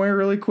him somewhere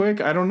really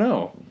quick? I don't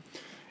know.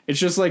 It's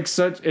just like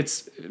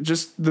it's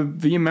just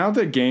the amount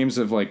that games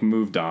have like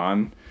moved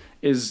on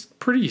is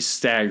pretty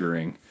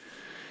staggering.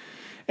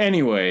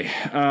 Anyway,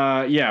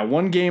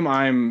 one game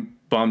I'm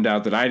bummed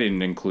out that I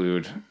didn't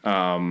include,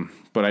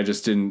 but I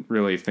just didn't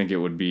really think it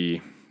would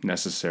be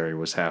necessary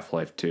was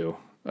Half-Life 2.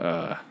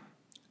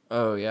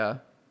 Oh, yeah.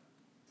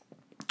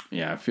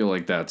 Yeah, I feel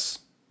like that's,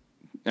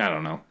 I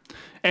don't know.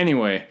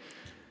 Anyway.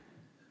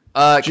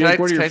 Jake,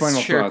 can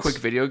I share a quick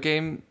video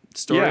game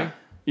story?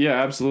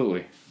 Yeah,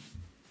 absolutely.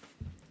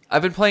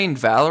 I've been playing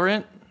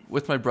Valorant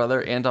with my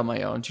brother and on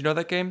my own. Do you know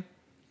that game?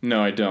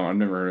 No, I don't. I've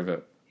never heard of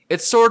it.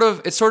 It's sort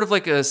of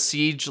like a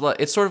Siege.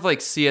 It's sort of like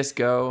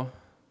CS:GO,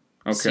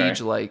 Siege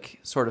like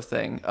sort of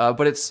thing.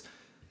 But it's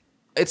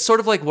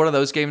sort of like one of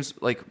those games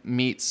like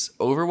meets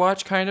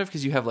Overwatch kind of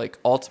because you have like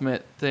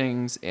ultimate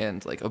things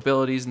and like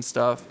abilities and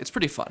stuff. It's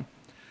pretty fun.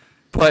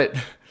 But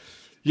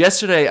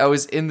yesterday I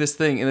was in this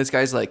thing and this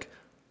guy's like,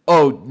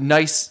 "Oh,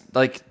 nice,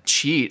 like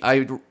cheat.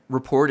 I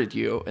reported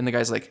you." And the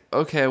guy's like,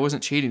 "Okay, I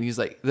wasn't cheating." He's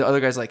like, the other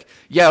guy's like,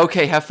 "Yeah,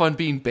 okay, have fun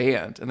being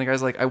banned." And the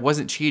guy's like, "I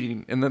wasn't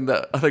cheating." And then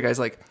the other guy's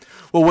like,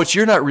 "Well, what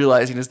you're not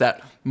realizing is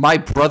that my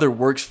brother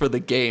works for the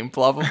game,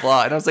 blah, blah,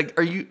 blah." And I was like,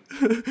 "Are you..."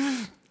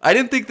 I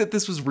didn't think that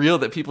this was real,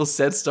 that people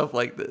said stuff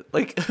like that.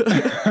 Like,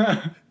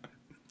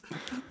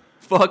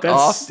 fuck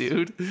off,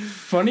 dude.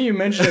 Funny you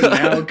mention it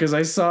now because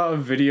I saw a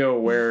video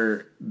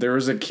where there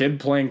was a kid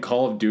playing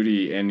Call of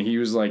Duty and he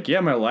was like,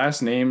 "Yeah, my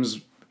last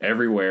name's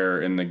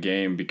everywhere in the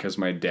game because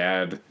my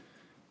dad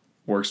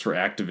works for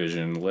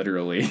Activision,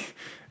 literally."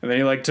 And then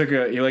he took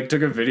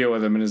a video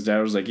with him and his dad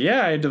was like,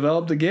 "Yeah, I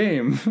developed the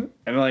game."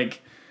 And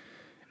like,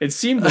 it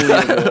seemed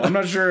believable. I'm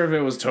not sure if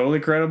it was totally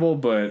credible,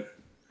 but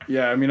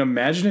yeah, I mean,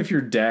 imagine if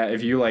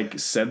you like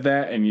said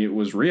that and it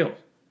was real.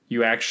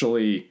 You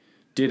actually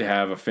did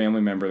have a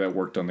family member that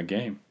worked on the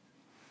game.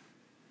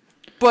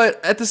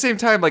 But at the same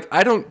time, like,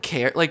 I don't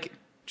care. Like,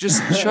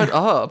 just shut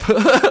up.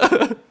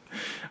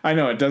 I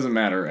know it doesn't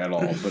matter at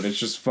all, but it's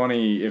just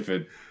funny if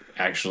it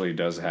actually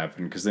does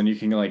happen because then you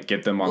can like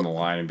get them on the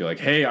line and be like,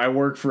 "Hey, I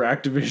work for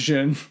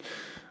Activision.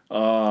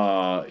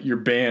 You're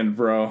banned,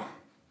 bro."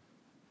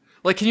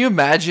 Like, can you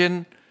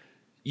imagine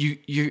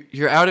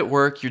you're out at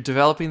work, you're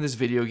developing this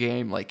video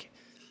game, like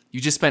you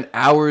just spent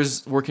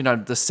hours working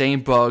on the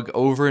same bug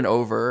over and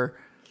over,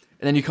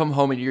 and then you come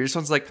home and your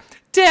son's like,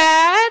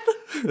 "Dad,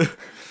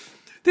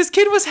 this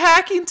kid was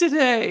hacking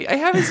today. I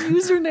have his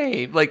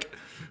username." Like,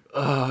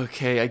 oh,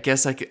 okay, I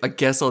guess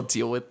I'll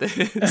deal with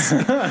this.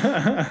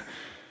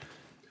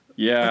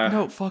 Yeah. Like,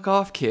 no, fuck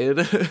off,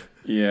 kid.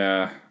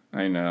 Yeah,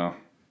 I know.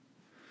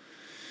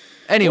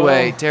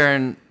 Anyway,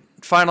 Darren,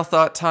 final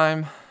thought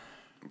time.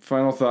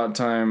 Final thought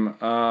time.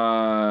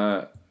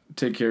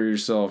 Take care of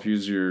yourself.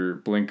 Use your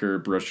blinker.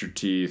 Brush your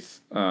teeth.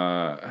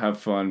 Have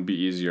fun. Be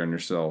easy on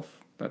yourself.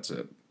 That's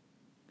it.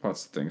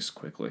 Lots of things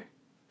quickly.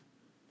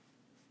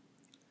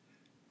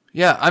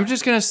 Yeah, I'm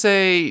just going to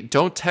say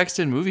don't text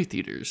in movie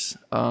theaters.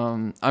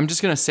 I'm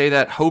just going to say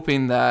that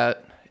hoping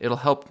that it'll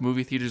help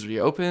movie theaters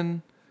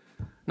reopen.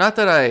 Not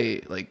that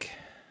I like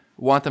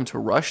want them to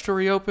rush to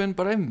reopen,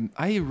 but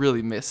I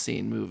really miss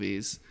seeing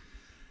movies.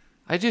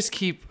 I just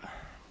keep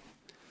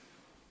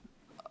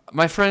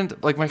my friend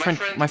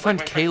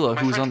Kayla,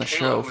 who was on the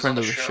show, friend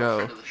of the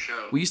show.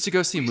 We used to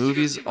go see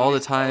movies all the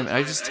time, and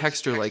I just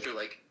text her like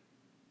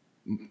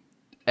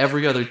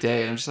every other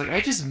day, and I'm just like, I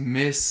just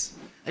miss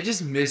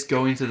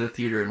going to the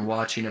theater and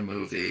watching a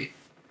movie.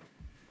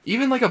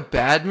 Even like a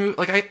bad movie,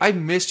 like I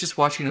miss just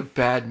watching a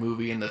bad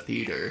movie in the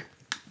theater.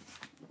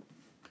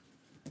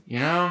 You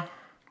know?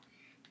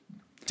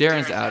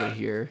 Darren's out of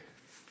here.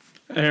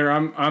 Here,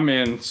 I'm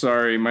in.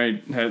 Sorry,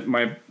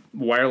 my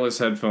wireless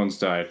headphones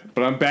died,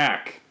 but I'm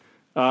back.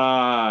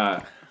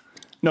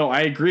 No,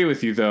 I agree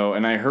with you though,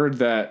 and I heard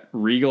that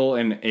Regal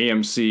and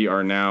AMC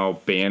are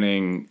now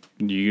banning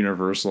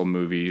Universal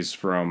movies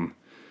from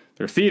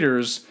their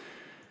theaters.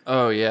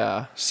 Oh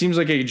yeah. Seems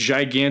like a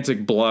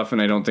gigantic bluff,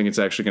 and I don't think it's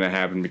actually going to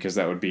happen because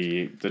that would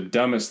be the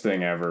dumbest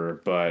thing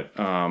ever. But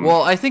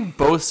well, I think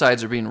both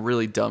sides are being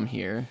really dumb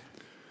here.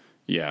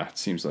 Yeah, it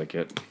seems like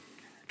it.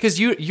 Because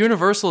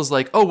Universal is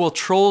like, oh, well,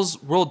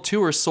 Trolls World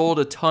Tour sold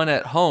a ton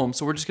at home,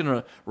 so we're just going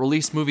to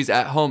release movies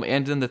at home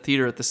and in the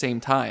theater at the same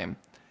time.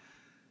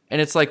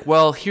 And it's like,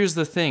 well, here's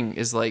the thing,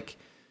 is like,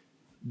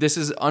 this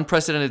is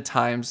unprecedented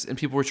times, and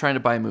people were trying to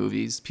buy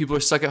movies. People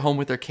are stuck at home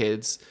with their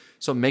kids,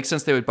 so it makes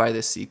sense they would buy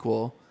this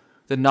sequel.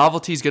 The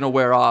novelty's going to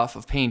wear off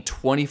of paying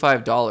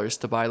 $25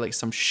 to buy, like,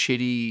 some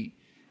shitty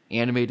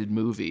animated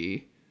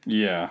movie.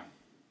 Yeah.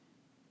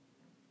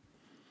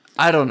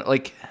 I don't,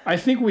 like... I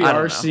think we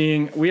are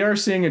seeing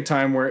a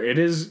time where it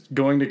is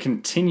going to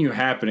continue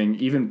happening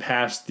even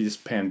past this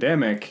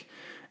pandemic,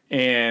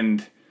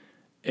 and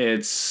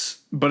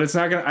but it's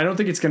not gonna. I don't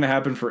think it's gonna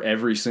happen for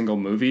every single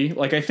movie.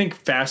 Like, I think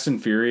Fast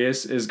and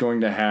Furious is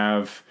going to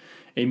have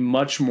a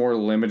much more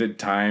limited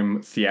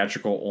time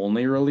theatrical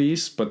only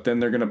release, but then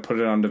they're gonna put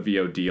it onto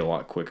VOD a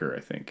lot quicker, I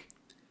think.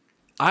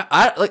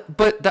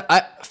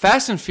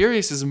 Fast and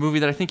Furious is a movie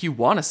that I think you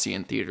want to see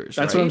in theaters.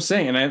 That's right? what I'm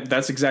saying, and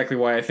that's exactly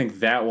why I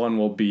think that one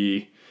will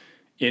be.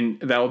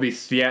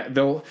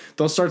 They'll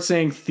start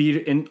saying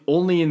theater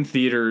only in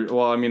theater.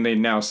 Well, I mean, they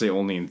now say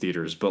only in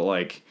theaters, but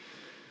like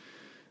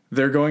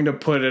they're going to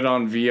put it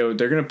on VOD.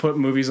 They're going to put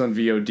movies on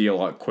VOD a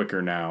lot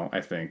quicker now,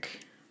 I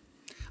think.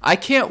 I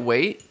can't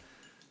wait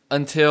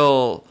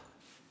until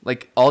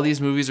like all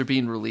these movies are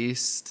being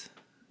released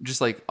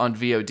just like on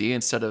VOD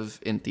instead of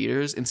in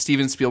theaters, and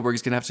Steven Spielberg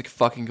is going to have to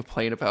fucking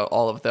complain about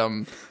all of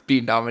them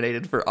being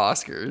nominated for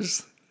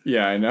Oscars.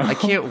 Yeah, I know. I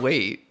can't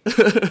wait.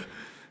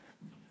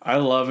 I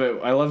love it.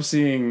 I love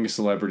seeing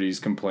celebrities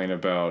complain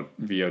about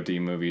VOD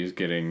movies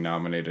getting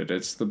nominated.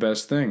 It's the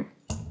best thing.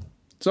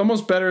 It's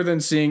almost better than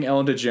seeing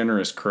Ellen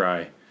DeGeneres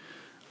cry.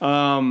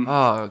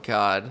 Oh,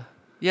 God.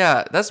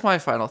 Yeah, that's my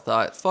final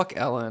thought. Fuck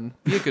Ellen.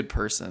 Be a good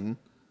person.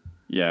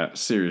 Yeah,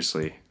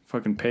 seriously.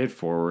 Fucking pay it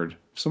forward.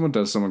 If someone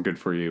does someone good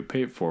for you,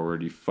 pay it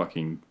forward, you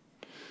fucking...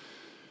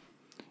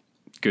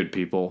 good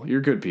people.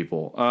 You're good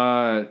people.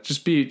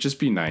 Just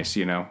be nice,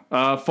 you know.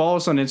 Follow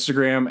us on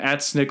Instagram at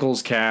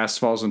SnicklesCast.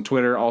 Follow us on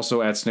Twitter,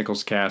 also at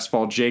SnicklesCast.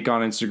 Follow Jake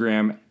on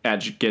Instagram at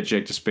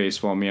GetJakeToSpace.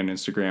 Follow me on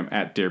Instagram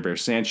at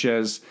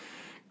DareBearSanchez.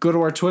 Go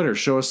to our Twitter.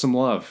 Show us some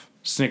love.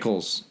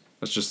 Snickles.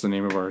 That's just the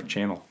name of our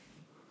channel.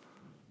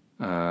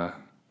 And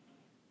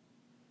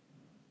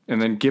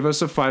then give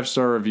us a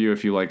 5-star review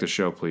if you like the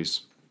show,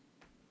 please.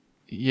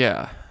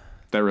 Yeah.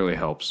 That really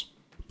helps.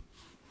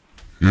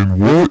 In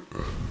what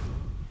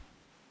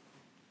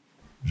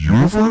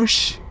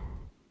universe?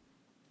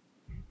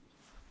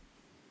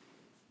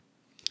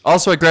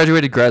 Also, I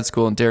graduated grad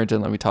school and Darren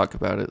didn't let me talk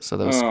about it, so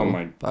that was cool.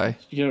 My, Bye.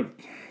 You gotta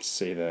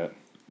say that.